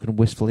road looking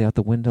wistfully out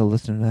the window,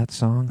 listening to that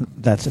song.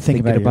 That's the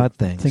thing about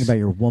things. Think about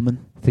your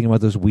woman. Thinking about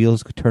those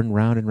wheels turning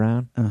round and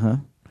round.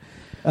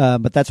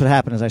 But that's what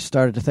happened. Is I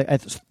started to think.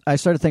 I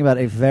started to think about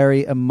a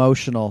very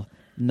emotional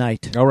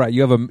night. All right,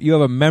 you have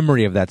a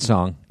memory of that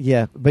song.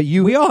 Yeah, but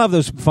we all have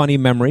those funny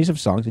memories of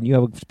songs, and you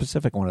have a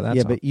specific one of that.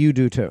 Yeah, song. but you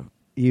do too.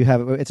 You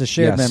have it's a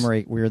shared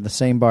memory. We were in the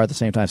same bar at the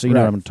same time, so you know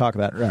what I'm going to talk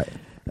about. Right.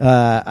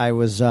 I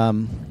was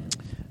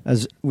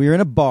as we were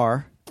in a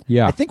bar.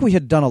 Yeah. I think we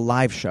had done a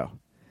live show.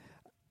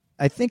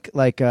 I think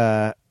you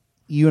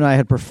and I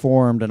had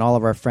performed, and all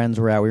of our friends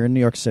were out. We were in New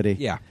York City.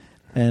 Yeah.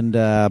 And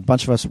a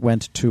bunch of us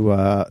went to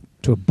a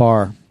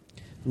bar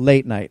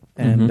late night,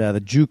 and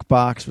the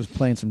jukebox was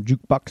playing some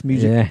jukebox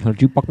music. Yeah,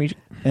 jukebox music.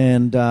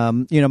 And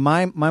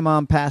my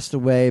mom passed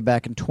away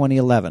back in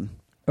 2011.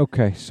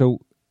 Okay, so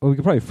we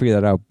could probably figure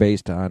that out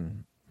based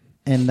on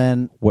and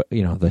then what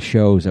the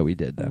shows that we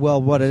did.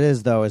 Well, what it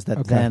is though is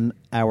that then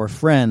our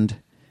friend,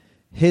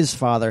 his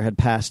father had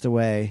passed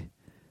away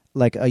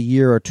like a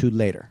year or two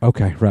later.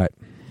 Okay, right.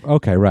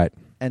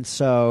 And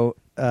so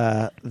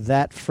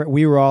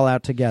we were all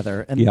out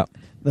together, and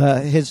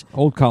his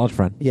old college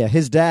friend. Yeah,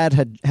 his dad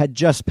had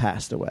just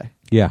passed away.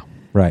 Yeah,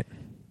 right.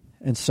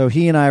 And so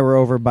he and I were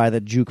over by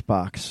the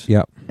jukebox.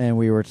 Yep. And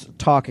we were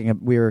talking.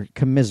 We were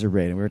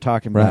commiserating. We were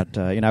talking about.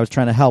 I was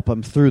trying to help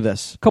him through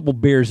this. A couple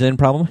beers in,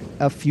 probably.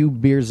 A few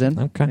beers in.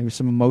 Okay. Maybe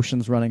some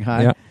emotions running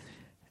high. Yep.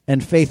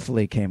 And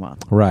Faithfully came on.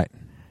 Right.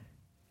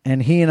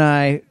 And he and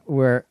I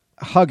were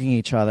hugging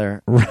each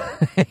other, right.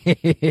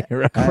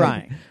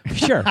 Crying.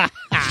 Sure.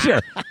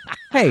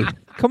 Hey,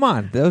 come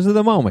on. Those are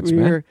the moments, we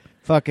man. were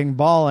fucking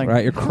bawling.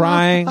 Right. You're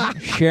crying,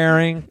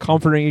 sharing,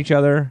 comforting each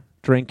other,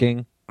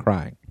 drinking,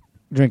 crying.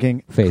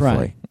 Drinking, Faithfully.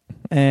 crying.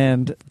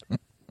 And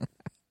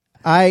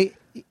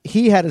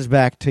he had his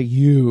back to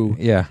you.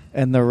 Yeah.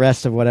 And the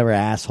rest of whatever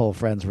asshole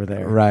friends were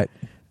there. Right.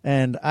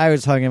 And I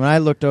was hugging him, and I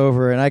looked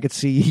over, and I could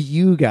see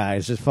you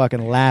guys just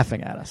fucking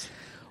laughing at us.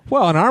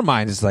 Well, in our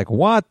minds, it's like,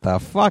 what the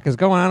fuck is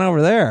going on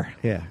over there?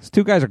 Yeah. These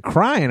two guys are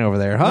crying over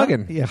there,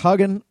 hugging. Yeah,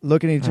 hugging,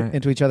 looking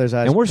into each other's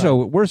eyes. And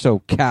we're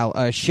so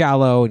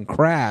shallow and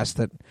crass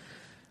that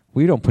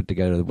we don't put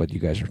together what you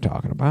guys are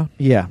talking about.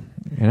 Yeah.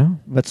 You know?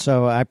 But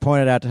so I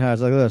pointed out to him, I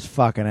was like, look at those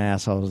fucking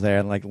assholes there,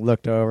 and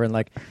looked over,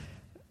 and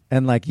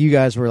you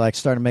guys were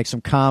starting to make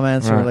some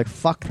comments, and we're like,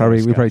 fuck.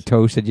 We probably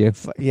toasted you.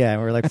 Yeah,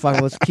 and we're like, fuck,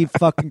 let's keep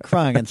fucking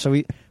crying. And so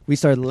we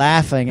started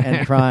laughing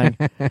and crying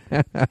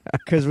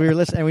because we were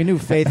listening, and we knew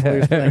Faithfully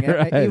was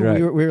playing.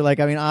 We were like,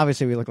 I mean,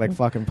 obviously we look like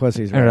fucking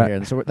pussies right here,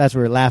 and so that's what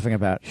we were laughing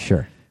about.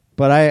 Sure.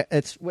 But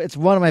it's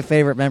one of my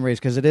favorite memories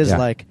because it is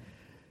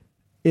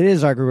it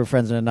is our group of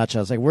friends in a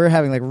nutshell. It's like we're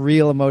having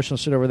real emotional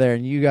shit over there,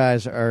 and you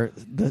guys are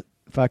the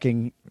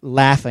fucking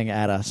laughing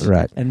at us,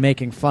 right, and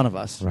making fun of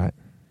us, right?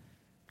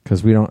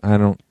 Because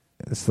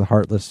It's the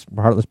heartless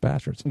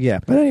bastards. Yeah,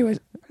 but anyways.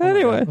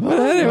 Anyway.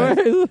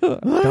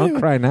 Don't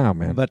cry now,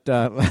 man. But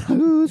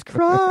who's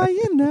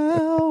crying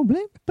now?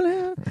 Blink,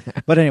 blink.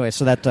 But anyway,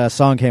 so that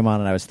song came on,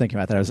 and I was thinking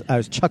about that. I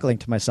was chuckling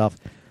to myself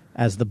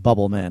as the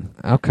bubble man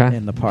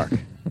in the park.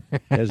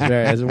 It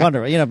was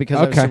wonderful, because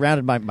I was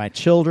surrounded by my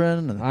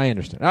children. And I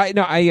understand.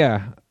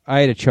 I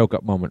had a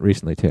choke-up moment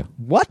recently, too.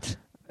 What?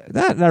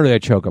 Not really a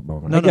choke-up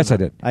moment. I guess I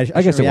did. I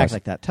guess it was.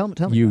 Like that. Tell me.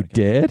 You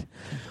did?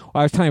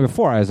 Well, I was telling you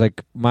before. I was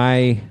like,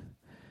 my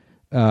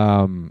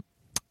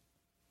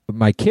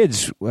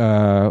kids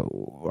are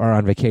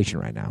on vacation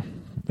right now,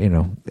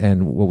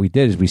 and what we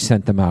did is we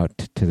sent them out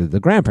to the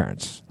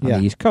grandparents on the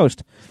East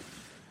Coast.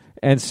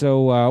 And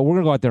so we're going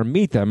to go out there and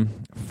meet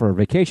them for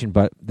vacation,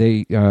 but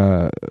they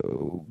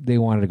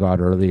wanted to go out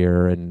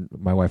earlier, and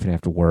my wife didn't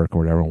have to work or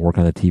whatever, and work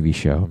on the TV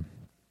show.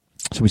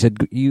 So we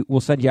said, we'll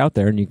send you out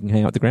there, and you can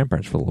hang out with the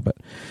grandparents for a little bit.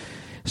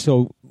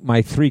 So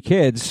my 3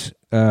 kids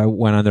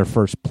went on their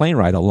first plane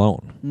ride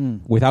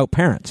alone, without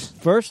parents.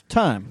 First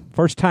time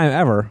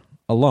ever,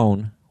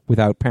 alone,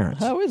 without parents.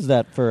 How is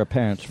that for a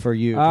parent, for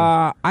you?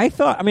 I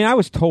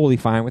was totally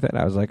fine with it.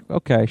 I was like,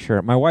 okay,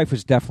 sure. My wife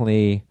was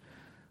definitely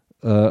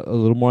a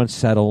little more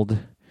unsettled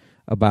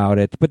about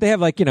it, but they have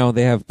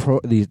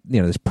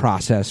this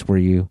process where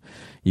you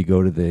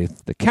go to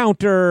the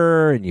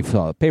counter and you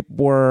fill out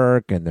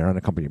paperwork, and they're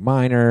unaccompanied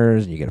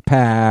minors, and you get a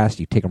pass.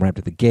 You take them right up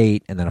to the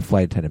gate, and then a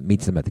flight attendant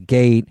meets them at the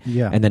gate,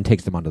 and then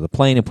takes them onto the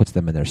plane and puts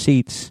them in their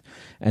seats.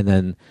 And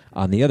then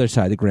on the other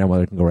side, the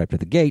grandmother can go right up to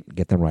the gate and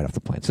get them right off the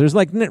plane. So there's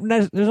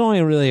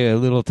only really a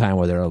little time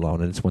where they're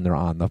alone, and it's when they're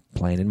on the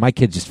plane. And my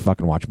kids just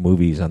fucking watch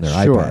movies on their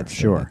iPads.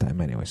 Sure. At that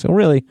time anyway. So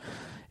really,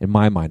 in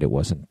my mind, it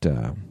wasn't.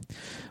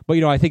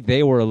 But I think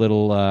they were a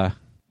little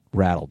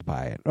rattled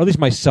by it. Or at least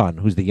my son,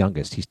 who's the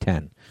youngest, he's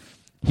 10.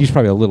 He's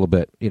probably a little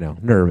bit,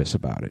 nervous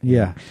about it.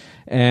 Yeah.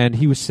 And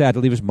he was sad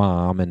to leave his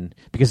mom, and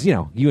because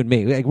you and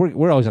me,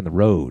 we're always on the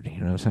road.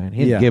 You know what I'm saying?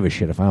 He didn't give a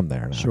shit if I'm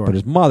there or not. Sure. But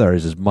his mother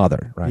is his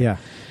mother, right? Yeah.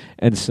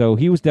 And so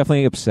he was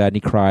definitely upset, and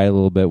he cried a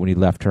little bit when he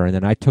left her. And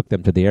then I took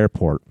them to the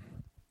airport.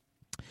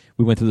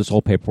 We went through this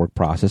whole paperwork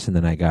process, and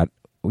then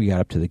we got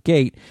up to the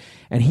gate,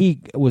 and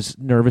he was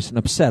nervous and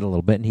upset a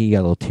little bit, and he got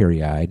a little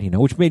teary-eyed,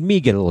 which made me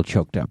get a little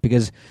choked up,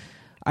 because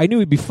I knew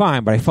he'd be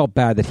fine, but I felt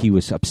bad that he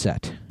was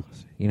upset.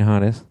 You know how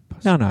it is?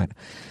 No.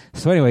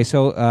 So anyway,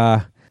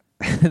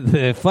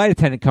 the flight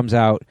attendant comes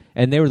out,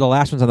 and they were the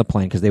last ones on the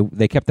plane, because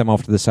they kept them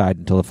off to the side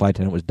until the flight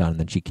attendant was done, and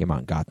then she came out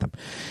and got them.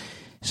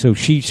 So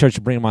she starts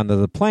to bring them onto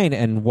the plane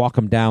and walk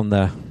them down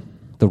the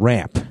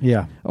ramp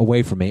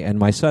away from me, and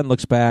my son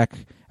looks back.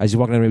 As he's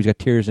walking down, he's got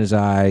tears in his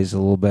eyes a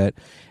little bit.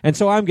 And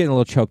so I'm getting a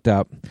little choked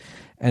up.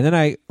 And then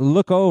I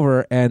look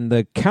over, and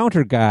the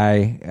counter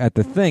guy at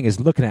the thing is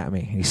looking at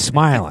me. He's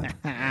smiling.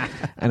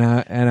 and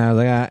I was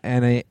like,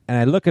 and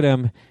I look at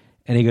him,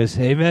 and he goes,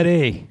 "Hey,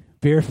 Betty,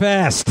 beer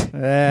fest."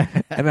 And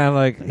I'm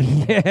like,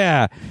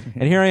 yeah.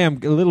 And here I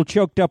am, a little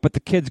choked up with the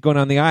kids going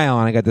down the aisle,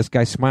 and I got this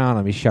guy smiling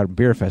at me, shouting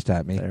beer fest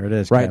at me. There it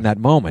is. Right in that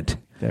moment.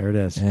 There it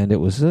is. And it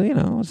was,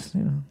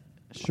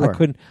 Sure.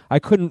 I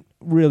couldn't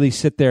really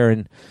sit there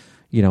and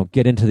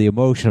get into the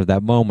emotion of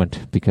that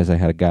moment, because I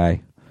had a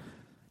guy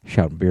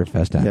shouting beer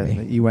fest at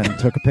me. You went and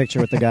took a picture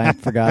with the guy and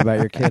forgot about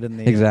your kid in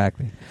the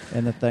exactly.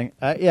 And the thing.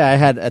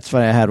 That's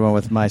funny. I had one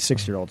with my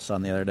 6-year-old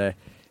son the other day.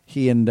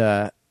 He and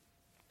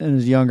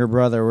his younger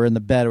brother were in the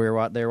bed.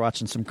 They were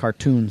watching some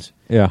cartoons.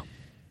 Yeah.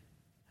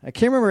 I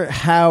can't remember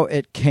how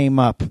it came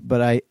up,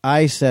 but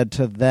I said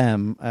to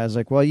them, I was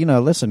like, well,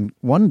 listen,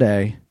 one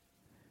day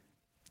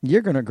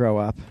you're going to grow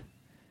up.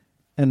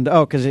 And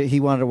because he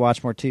wanted to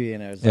watch more TV,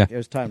 and it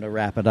was time to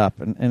wrap it up.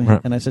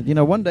 And I said,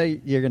 one day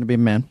you're going to be a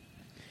man,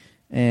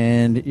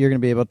 and you're going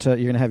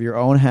to have your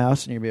own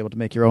house, and you're going to be able to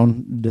make your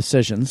own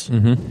decisions.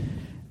 Mm-hmm.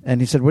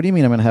 And he said, what do you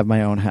mean I'm going to have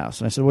my own house?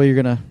 And I said, well, you're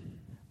going to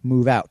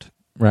move out,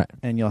 right?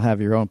 And you'll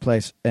have your own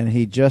place. And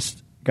he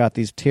just got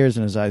these tears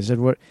in his eyes. He said,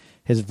 what?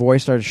 His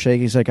voice started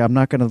shaking. He's like, I'm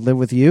not going to live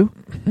with you.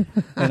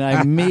 And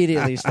I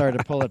immediately started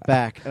to pull it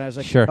back. And I was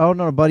like, sure. Oh,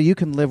 no, buddy, you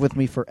can live with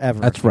me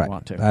forever. That's if right. You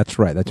want to. That's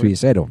right. That's what you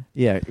say to him.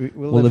 Yeah.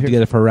 We'll live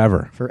together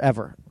forever.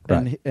 Forever.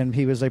 Right. And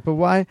he was like, but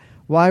why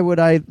would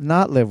I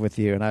not live with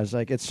you? And I was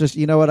like, it's just,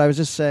 what? I was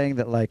just saying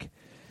that, like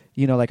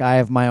I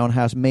have my own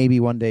house.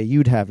 Maybe one day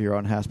you'd have your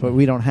own house, but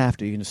we don't have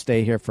to. You can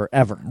stay here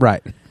forever.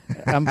 Right.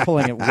 I'm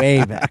pulling it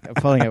way back.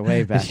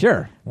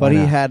 Sure. But he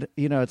had,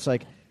 it's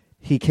like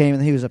he came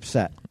and he was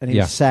upset and he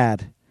was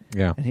sad.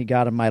 Yeah. And he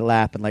got in my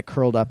lap and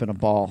curled up in a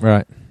ball.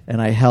 Right.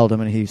 And I held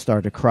him and he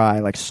started to cry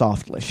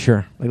softly.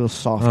 Sure. Like little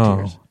soft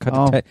tears.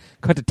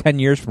 Cut to 10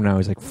 years from now.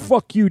 He's like,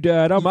 fuck you,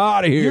 Dad. I'm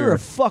out of here. You're a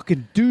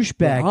fucking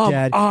douchebag,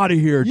 Dad. I'm out of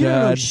here, Dad. You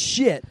don't know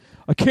shit.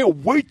 I can't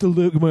wait to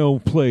live in my own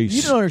place.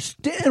 You don't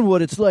understand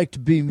what it's like to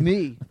be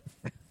me.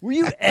 Were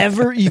you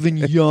ever even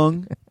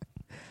young?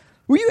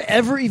 Were you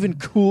ever even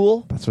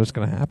cool? That's what's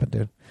going to happen,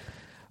 dude.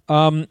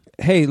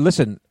 Hey,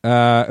 listen,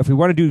 if we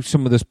want to do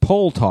some of this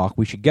poll talk,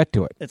 we should get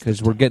to it,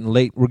 because we're getting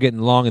late. We're getting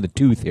long in the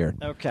tooth here.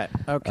 Okay.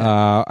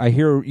 I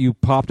hear you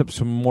popped up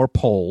some more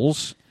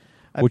polls,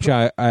 which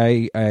I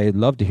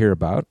love to hear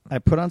about. I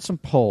put on some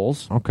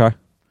polls. Okay.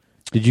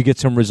 Did you get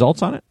some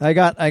results on it? I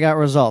got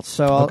results.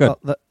 So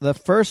the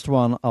first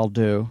one I'll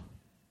do.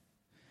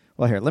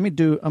 Well, here, I'm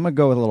gonna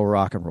go with a little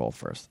rock and roll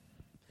first.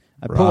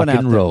 I pull one out.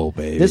 Rock and roll,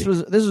 baby. This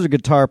was a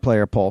guitar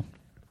player poll.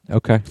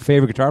 Okay.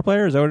 Favorite guitar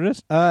player? Is that what it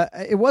is?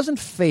 It wasn't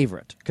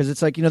favorite because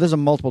it's like, there's a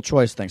multiple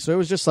choice thing. So it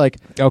was just like,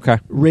 okay,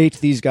 rate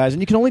these guys,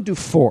 and you can only do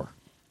 4.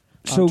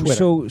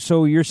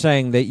 So you're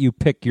saying that you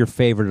pick your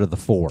favorite of the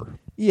 4?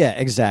 Yeah,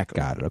 exactly.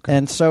 Got it. Okay.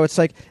 And so it's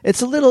like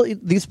it's a little.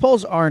 These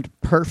polls aren't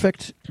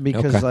perfect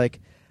because like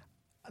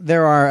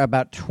there are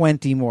about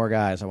 20 more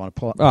guys I want to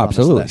pull up. Oh,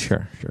 absolutely,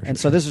 sure. And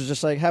so this is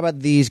just like, how about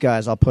these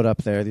guys? I'll put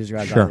up there. These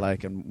guys I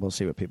like, and we'll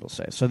see what people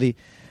say. So the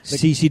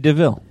CC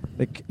DeVille.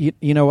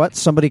 You know what?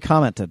 Somebody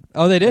commented.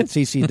 Oh, they did?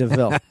 CC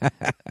DeVille.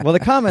 Well, the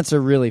comments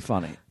are really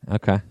funny.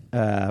 Okay.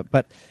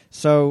 But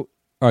so...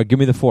 All right, give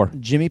me the 4.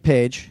 Jimmy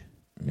Page.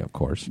 Yeah, of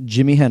course.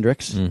 Jimi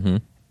Hendrix. Mm-hmm.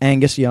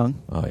 Angus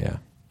Young. Oh, yeah.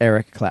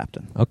 Eric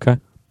Clapton. Okay.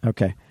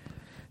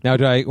 Now,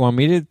 do I want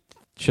me to...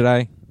 Should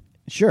I?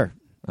 Sure.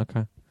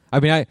 Okay. I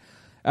mean,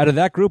 out of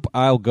that group,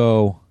 I'll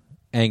go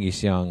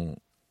Angus Young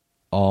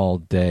all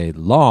day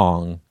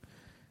long,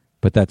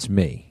 but that's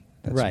me.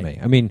 That's me.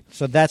 I mean,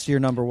 so that's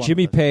your number 1.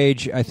 Jimmy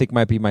Page, I think,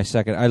 might be my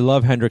second. I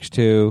love Hendrix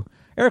too.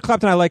 Eric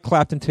Clapton, I like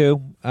Clapton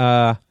too,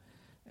 and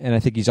I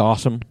think he's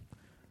awesome.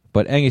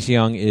 But Angus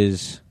Young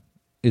is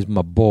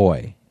my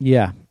boy.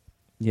 Yeah,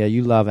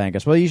 you love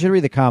Angus. Well, you should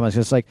read the comments.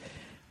 It's like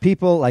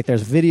people like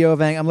there's video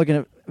of Angus. I'm looking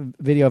at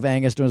video of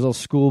Angus doing his little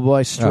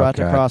schoolboy strut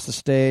across the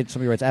stage.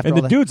 Somebody writes after. And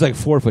the dude's like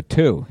 4'2".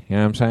 You know what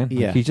I'm saying?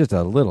 Yeah, like, he's just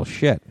a little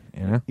shit.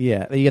 You know?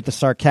 Yeah, you get the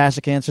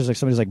sarcastic answers like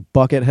somebody's like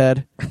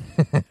Buckethead.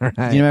 Right.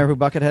 Do you remember who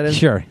Buckethead is?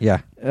 Sure,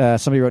 yeah.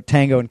 Somebody wrote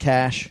Tango and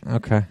Cash.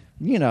 Okay.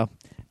 A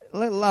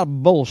lot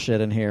of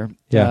bullshit in here.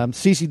 Yeah.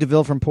 CC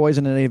DeVille from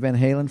Poison and Eddie Van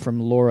Halen from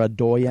Laura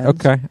Doyen.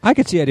 Okay. I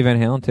could see Eddie Van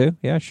Halen too.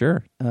 Yeah,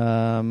 sure.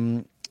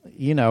 And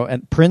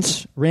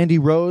Prince, Randy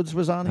Rhoads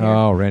was on here.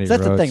 Oh, Randy Rhoads.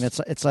 That's the thing.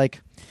 It's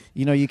like,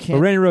 you can't...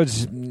 But Randy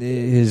Rhoads,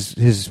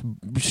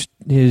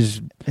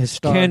 his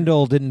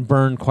candle didn't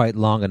burn quite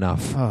long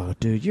enough. Oh,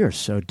 dude, you're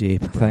so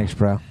deep. Thanks,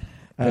 bro.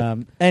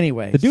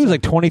 Anyway. The dude was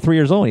like 23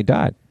 years old and he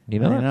died. You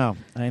know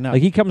I know.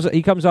 Like he comes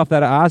off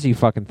that Ozzy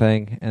fucking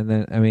thing and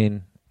then,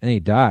 and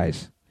he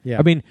dies. Yeah.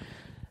 I mean,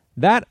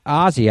 that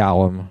Ozzy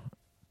album,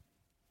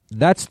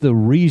 that's the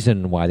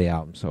reason why the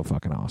album's so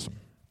fucking awesome.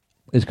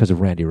 Is because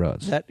of Randy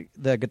Rhoads.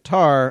 The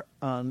guitar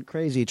on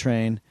Crazy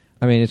Train...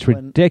 I mean, it's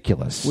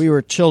ridiculous. We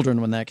were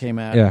children when that came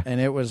out, and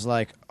it was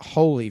like,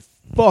 holy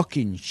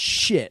fucking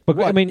shit.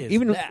 But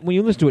even when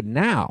you listen to it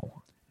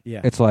now,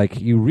 it's like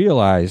you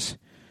realize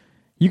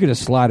you could have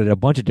slotted a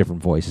bunch of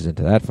different voices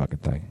into that fucking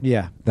thing.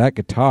 Yeah. That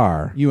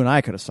guitar. You and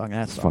I could have sung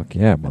that song. Fuck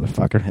yeah,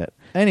 motherfucker. Hit.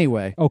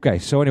 Anyway. Okay,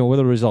 so what are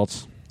the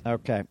results?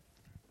 Okay.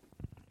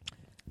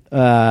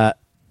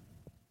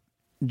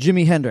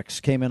 Jimi Hendrix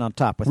came in on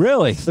top with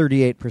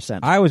 38%.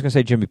 I was going to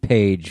say Jimmy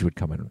Page would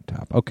come in on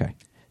top. Okay.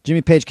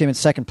 Jimmy Page came in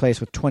second place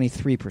with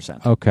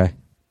 23%. Okay.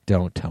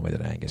 Don't tell me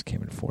that Angus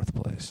came in 4th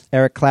place.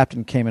 Eric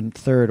Clapton came in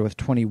 3rd with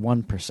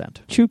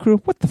 21%. Chew Crew,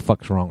 what the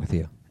fuck's wrong with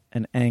you?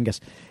 And Angus.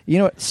 You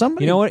know what?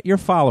 Somebody... You know what? Your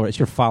followers. It's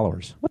your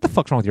followers. What the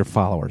fuck's wrong with your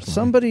followers?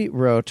 Somebody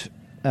wrote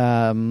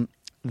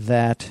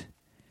that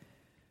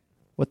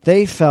what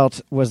they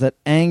felt was that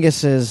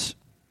Angus's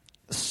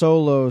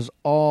solos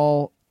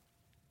all...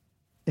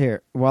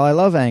 Here, while I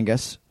love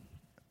Angus,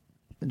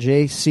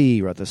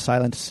 JC wrote the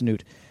Silent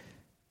Snoot.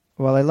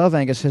 While I love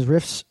Angus, his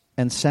riffs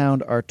and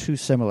sound are too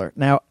similar.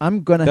 Now,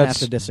 I'm going to have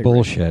to disagree.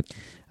 Bullshit.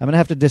 I'm going to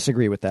have to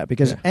disagree with that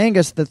because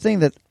Angus, the thing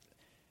that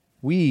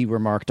we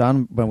remarked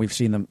on when we've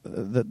seen them,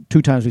 the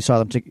 2 times we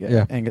saw them,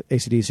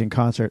 AC/DC in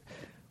concert,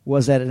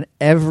 was that in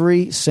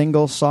every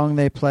single song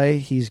they play,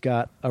 he's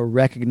got a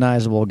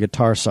recognizable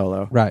guitar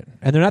solo. Right.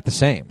 And they're not the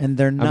same. And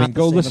they're not the same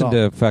go listen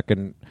to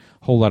fucking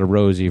Whole Lot of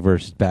Rosie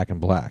versus Back in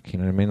Black. You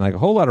know what I mean? Like, A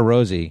Whole Lot of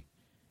Rosie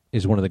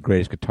is one of the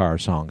greatest guitar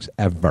songs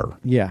ever.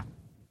 Yeah.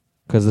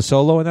 Because the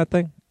solo in that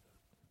thing,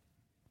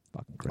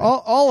 fucking great.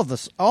 All of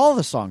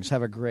the songs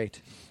have a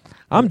great.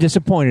 I'm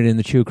disappointed in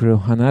the Chew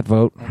Crew on that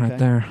vote right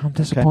there. I'm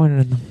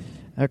disappointed in them.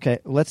 Okay,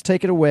 let's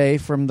take it away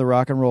from the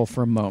rock and roll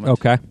for a moment.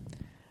 Okay,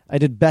 I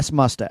did Best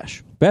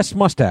Mustache. Best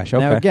Mustache.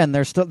 Okay. Now again,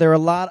 there are a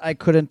lot I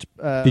couldn't.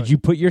 Did you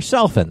put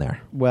yourself in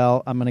there?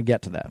 Well, I'm going to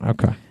get to that.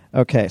 Okay.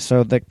 Okay,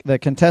 so the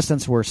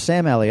contestants were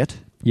Sam Elliott.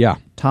 Yeah.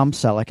 Tom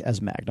Selleck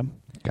as Magnum.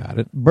 Got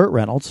it. Burt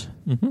Reynolds.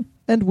 Mm-hmm.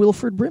 And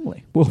Wilford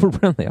Brimley. Wilford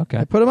Brimley, okay.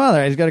 I put him on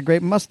there. He's got a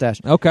great mustache.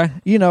 Okay.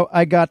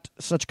 I got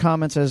such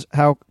comments as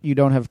how you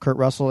don't have Kurt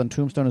Russell and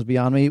Tombstone is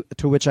beyond me,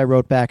 to which I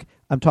wrote back,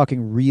 I'm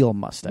talking real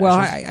mustaches. Well,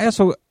 I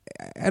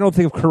don't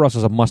think of Kurt Russell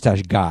as a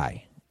mustache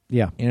guy.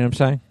 Yeah. You know what I'm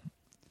saying?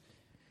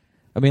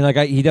 I mean,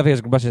 he definitely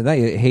has a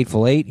mustache.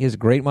 Hateful Eight, he has a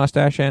great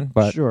mustache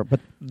but... Sure, but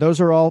those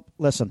are all,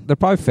 listen. They're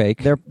probably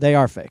fake. They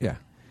are fake. Yeah.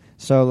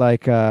 So, I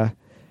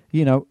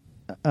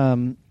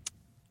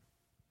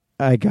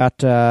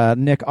got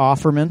Nick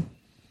Offerman.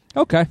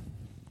 Okay.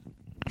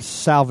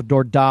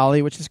 Salvador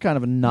Dali, which is kind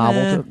of a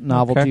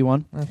novelty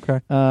one.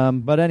 Okay.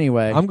 But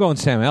anyway. I'm going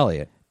Sam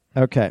Elliott.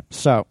 Okay,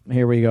 so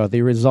here we go.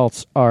 The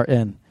results are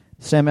in.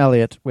 Sam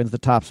Elliott wins the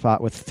top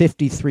spot with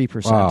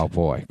 53%. Oh,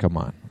 boy. Come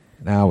on.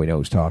 Now we know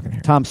who's talking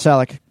here. Tom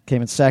Selleck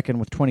came in second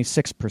with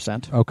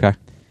 26%. Okay.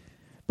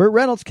 Burt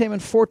Reynolds came in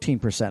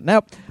 14%.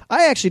 Now,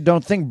 I actually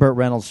don't think Burt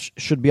Reynolds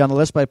should be on the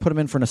list, but I put him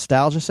in for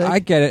nostalgia's sake. I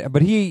get it,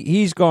 but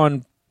he's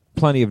gone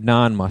plenty of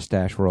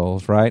non-mustache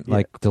roles, right? Yeah.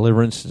 Like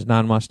Deliverance is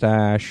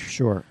non-mustache.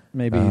 Sure.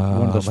 Maybe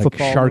one of those like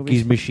football Sharky's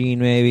movies. Machine,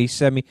 maybe.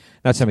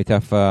 Not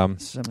semi-tough.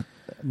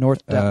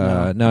 North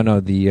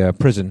the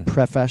prison.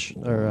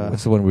 Prefesh or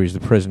what's the one where he's the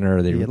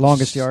prisoner? The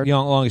Longest Yard.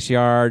 Longest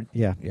Yard.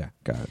 Yeah,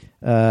 got it.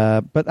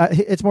 but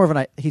it's more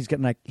of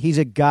he's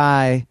a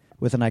guy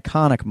with an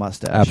iconic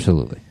mustache.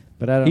 Absolutely.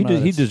 But I don't know.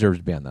 He deserves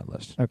to be on that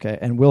list. Okay,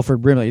 and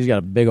Wilford Brimley, he's got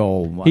a big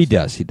old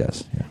mustache. He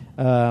does.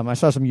 Yeah. I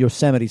saw some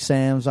Yosemite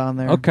Sam's on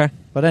there. Okay.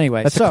 But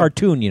anyway, that's a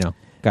cartoon,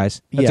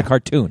 guys. That's a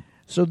cartoon.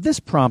 So this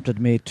prompted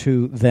me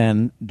to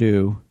then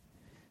do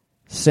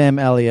Sam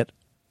Elliott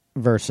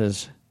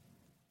versus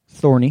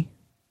Thorny,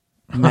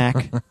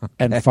 Mac,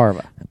 and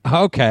Farva.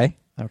 Okay.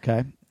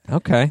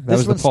 That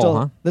was the poll,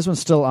 huh? This one's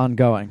still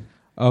ongoing.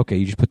 Okay,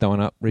 you just put that one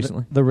up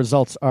recently? The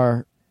results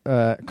are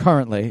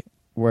currently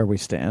where we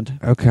stand.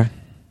 Okay.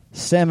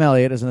 Sam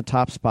Elliott is in the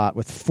top spot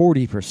with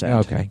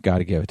 40%. Okay, got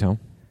to give it to him.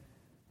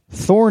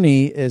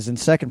 Thorny is in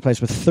second place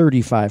with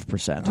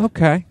 35%.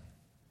 Okay.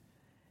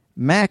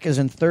 Mac is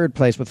in third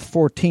place with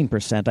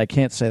 14%. I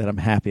can't say that I'm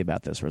happy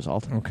about this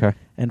result. Okay.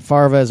 And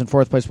Farva is in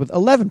fourth place with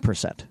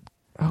 11%.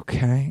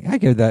 Okay. I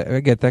get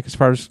that because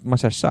Farva's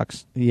mustache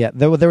sucks. Yeah.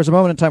 There was a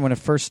moment in time when it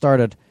first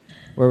started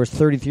where it was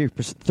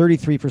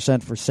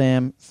 33% for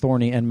Sam,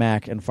 Thorny, and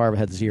Mac, and Farva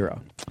had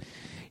 0.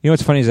 You know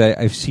what's funny is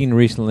I've seen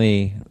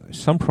recently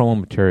some promo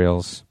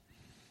materials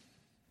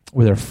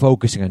where they're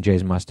focusing on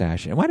Jay's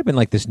mustache. It might have been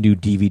like this new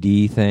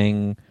DVD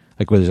thing,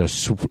 like where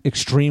there's a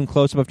extreme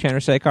close-up of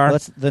Chandrasekhar. Well,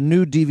 that's the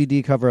new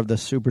DVD cover of the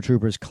Super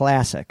Troopers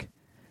Classic.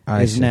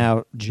 Is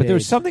now Jay's. But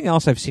there's something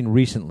else I've seen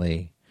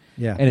recently.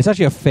 Yeah. And it's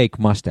actually a fake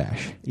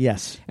mustache.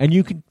 Yes. And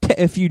you can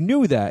if you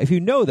know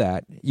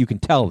that, you can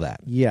tell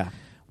that. Yeah.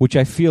 Which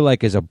I feel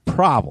like is a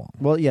problem.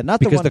 Well, yeah,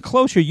 because the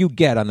closer you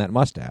get on that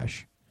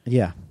mustache,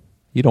 yeah,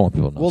 you don't want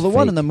people to know. Well, the it's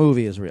one fake. in the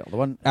movie is real. The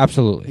one,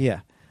 absolutely,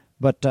 yeah.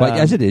 But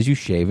as it is, you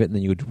shave it and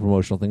then you do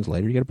promotional things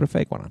later. You got to put a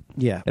fake one on.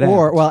 Yeah, It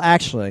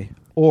happens.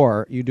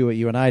 or you do what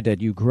you and I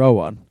did. You grow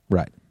one.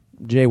 Right.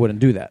 Jay wouldn't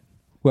do that.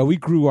 Well, we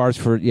grew ours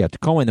for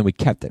Tacoma, and then we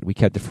kept it. We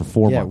kept it for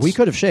 4 months. Yeah, we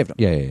could have shaved him.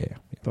 Yeah.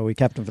 But we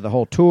kept him for the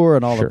whole tour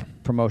and all Sure. the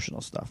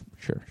promotional stuff.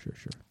 Sure.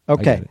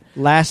 Okay,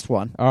 last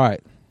one. All right,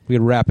 we got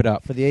to wrap it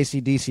up For the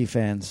AC/DC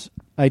fans,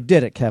 I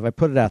did it, Kev. I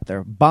put it out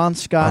there. Bon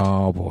Scott,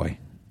 Oh boy.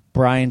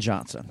 Brian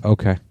Johnson.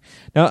 Okay.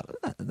 Now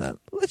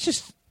let's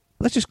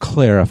just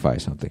clarify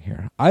something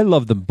here. I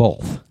love them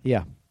both.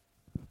 Yeah,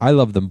 I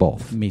love them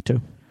both. me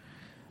too.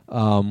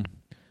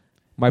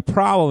 My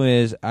problem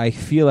is I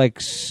feel like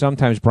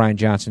sometimes Brian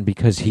Johnson,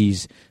 because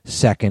he's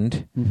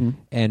second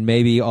and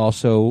maybe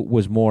also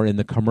was more in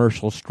the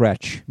commercial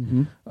stretch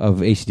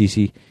of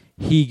AC/DC,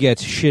 he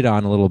gets shit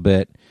on a little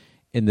bit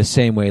in the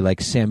same way like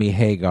Sammy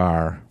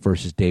Hagar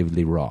versus David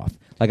Lee Roth.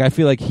 Like I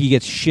feel like he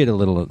gets shit a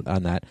little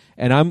on that,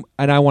 and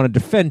I want to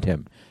defend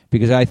him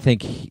because I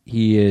think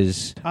he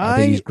is. I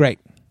think he's great.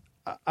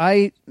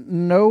 I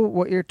know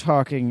what you're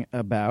talking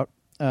about.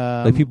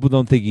 Like people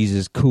don't think he's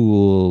as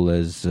cool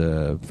as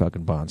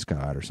fucking Bon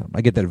Scott or something.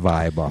 I get that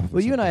vibe off. Of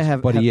Well, you and I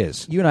have, but he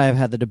is. You and I have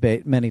had the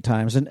debate many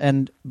times,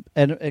 and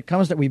it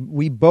comes that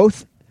we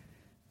both,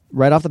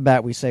 right off the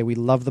bat, we say we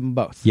love them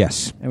both.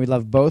 Yes, and we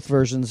love both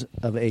versions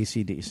of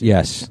AC/DC.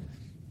 Yes,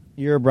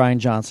 you're a Brian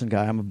Johnson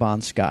guy. I'm a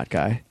Bon Scott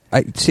guy.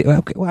 I see.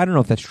 Okay, well, I don't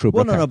know if that's true.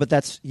 Well, but no, but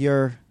that's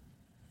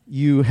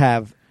you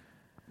have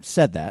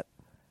said that.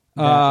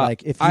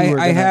 Like if you were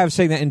I have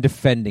said that in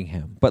defending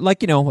him, but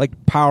like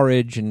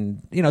Powerage and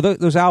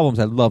those albums,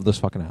 I love those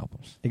fucking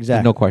albums. Exactly,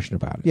 There's no question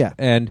about it. Yeah,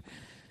 and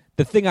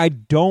the thing I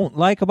don't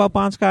like about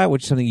Bon Scott,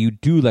 which is something you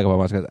do like about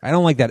Bon Scott, I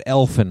don't like that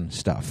elfin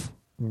stuff.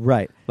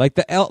 Right, like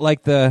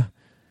the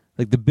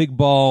big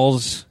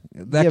balls,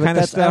 that kind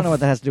of stuff. I don't know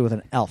what that has to do with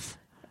an elf.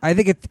 I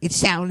think it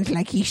sounds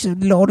like he's a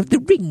Lord of the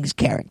Rings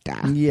character.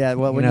 Yeah,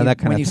 well,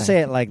 when you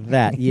say it like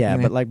that, yeah,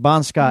 but like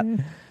Bon Scott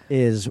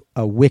is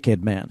a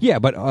wicked man. Yeah,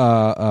 but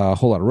a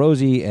Whole Lot of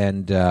Rosie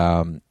and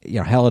Hell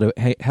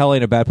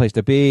Ain't a Bad Place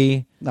to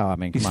Be. No, I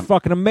mean, he's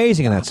fucking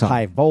amazing in that song.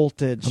 High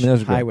Voltage,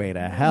 Highway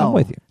to Hell, I'm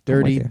with you.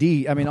 Dirty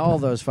D. I mean, all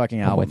those fucking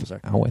albums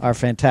are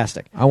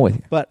fantastic. I'm with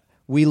you. But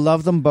we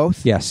love them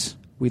both. Yes,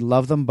 we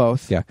love them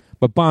both. Yeah,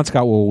 but Bon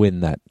Scott will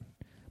win that.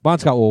 Bon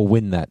Scott will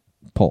win that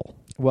poll.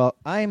 Well,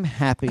 I'm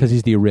happy because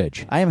he's the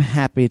orig. I am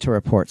happy to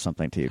report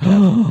something to you,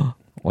 Kevin.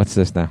 What's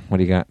this now? What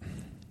do you got?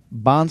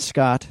 Bon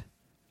Scott,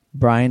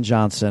 Brian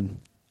Johnson,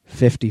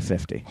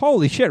 50-50.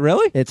 Holy shit,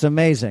 really? It's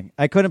amazing.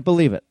 I couldn't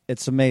believe it.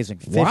 It's amazing.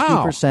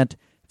 50%,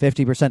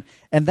 50%.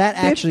 And that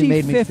actually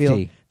made me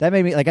feel... That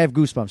made me... Like, I have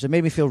goosebumps. It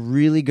made me feel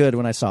really good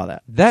when I saw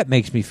that. That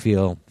makes me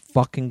feel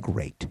fucking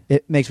great.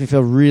 It makes me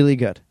feel really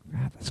good.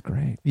 God, that's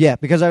great. Yeah,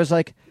 because I was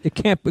like... It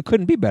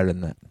couldn't be better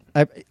than that.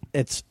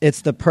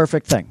 It's the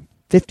perfect thing.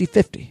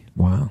 50-50.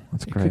 Wow,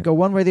 that's great. It could go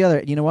one way or the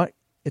other. You know what?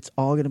 It's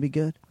all going to be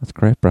good. That's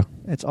great, bro.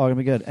 It's all going to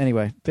be good.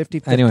 Anyway,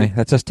 50-50. Anyway,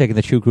 that's us taking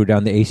the Chew Crew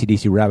down the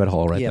AC/DC rabbit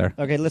hole there.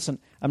 Okay, listen.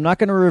 I'm not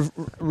going to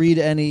read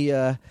any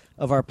of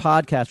our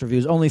podcast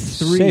reviews. Only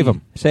 3.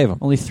 Save them.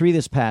 Only 3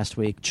 this past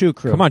week. Chew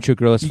Crew. Come on, Chew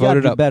Crew. Let's vote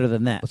it up. Better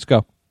than that. Let's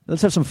go.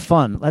 Let's have some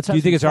fun. Do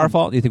you think it's our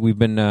fault? Do you think we've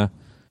been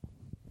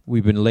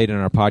late in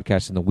our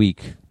podcast in the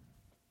week?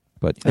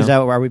 But is that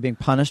are we being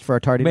punished for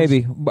our tardiness?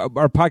 Maybe.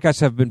 Our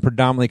podcasts have been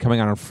predominantly coming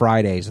out on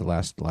Fridays the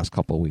last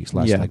couple of weeks.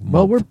 Month.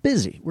 Well, we're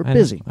busy. We're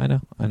busy. I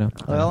know. A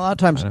lot of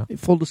times,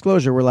 full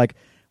disclosure, we're like,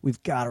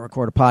 we've got to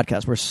record a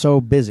podcast. We're so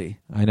busy.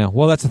 I know.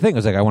 Well, that's the thing.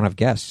 It's like I want to have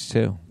guests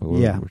too, but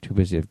we're too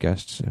busy to have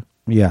guests. So.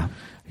 Yeah.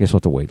 I guess we'll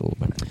have to wait a little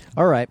bit.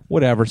 All right.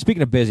 Whatever.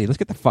 Speaking of busy, let's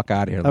get the fuck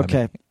out of here.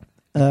 Okay.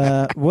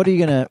 What are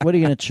you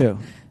gonna chew?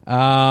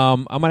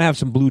 I'm gonna have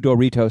some blue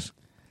Doritos.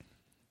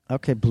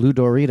 Okay, blue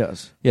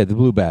Doritos. Yeah, the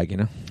blue bag.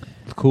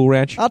 The Cool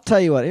Ranch. I'll tell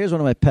you what. Here's one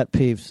of my pet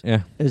peeves.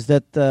 Yeah. Is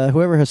that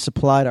whoever has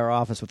supplied our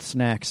office with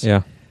snacks?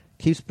 Yeah.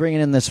 Keeps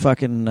bringing in this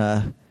fucking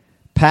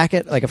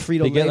packet, like a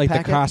Frito-Lay packet. They get like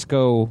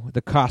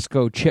the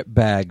Costco chip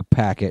bag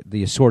packet,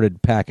 the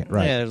assorted packet,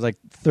 right? Yeah, there's like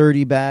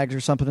 30 bags or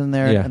something in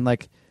there, and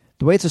like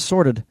the way it's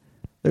assorted,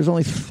 there's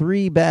only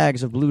 3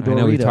 bags of blue Doritos. I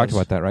know we talked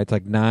about that, right? It's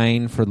like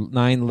 9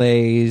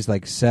 Lays,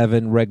 like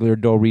 7 regular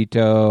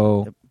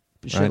Dorito,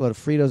 a shitload of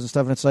Fritos and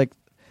stuff, and it's like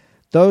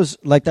those.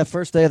 Like that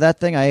first day of that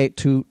thing, I ate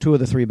two of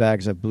the 3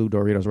 bags of blue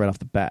Doritos right off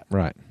the bat.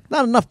 Right.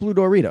 Not enough blue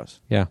Doritos.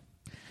 Yeah.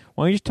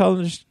 Why don't you just tell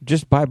them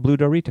just buy blue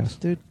Doritos?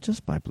 Dude,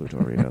 just buy blue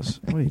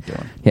Doritos. What are you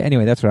doing? Yeah,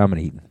 anyway, that's what I'm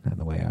going to eat on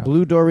the way out.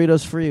 Blue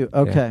Doritos for you.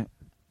 Okay. Yeah.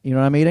 You know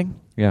what I'm eating?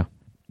 Yeah.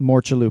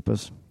 More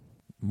chalupas.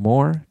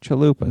 More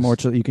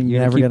chalupas. You can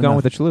You're never keep get going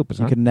enough. with the chalupas,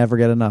 huh? You can never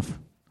get enough.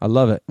 I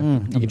love it. You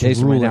can taste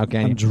them right now,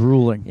 can you? I'm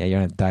drooling. Yeah, you're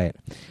on a diet.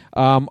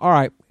 All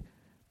right.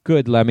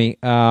 Good, Lemmy.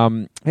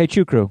 Hey,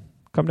 Chew Crew,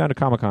 come down to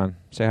Comic-Con.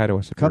 Say hi to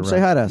us. Come say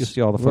hi to us. You'll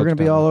see all the folks. We're going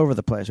to be all over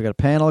the place. We got a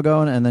panel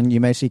going, and then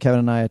you may see Kevin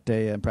and I at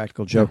a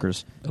Impractical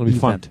Jokers. It'll be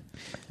fun.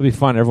 It'll be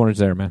fun. Everyone is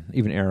there, man.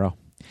 Even Arrow.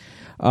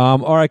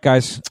 All right,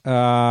 guys.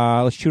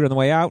 Let's shoot on the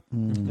way out.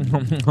 And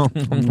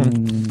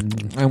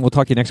we'll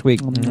talk to you next week.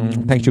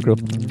 Thanks, Chew Crew.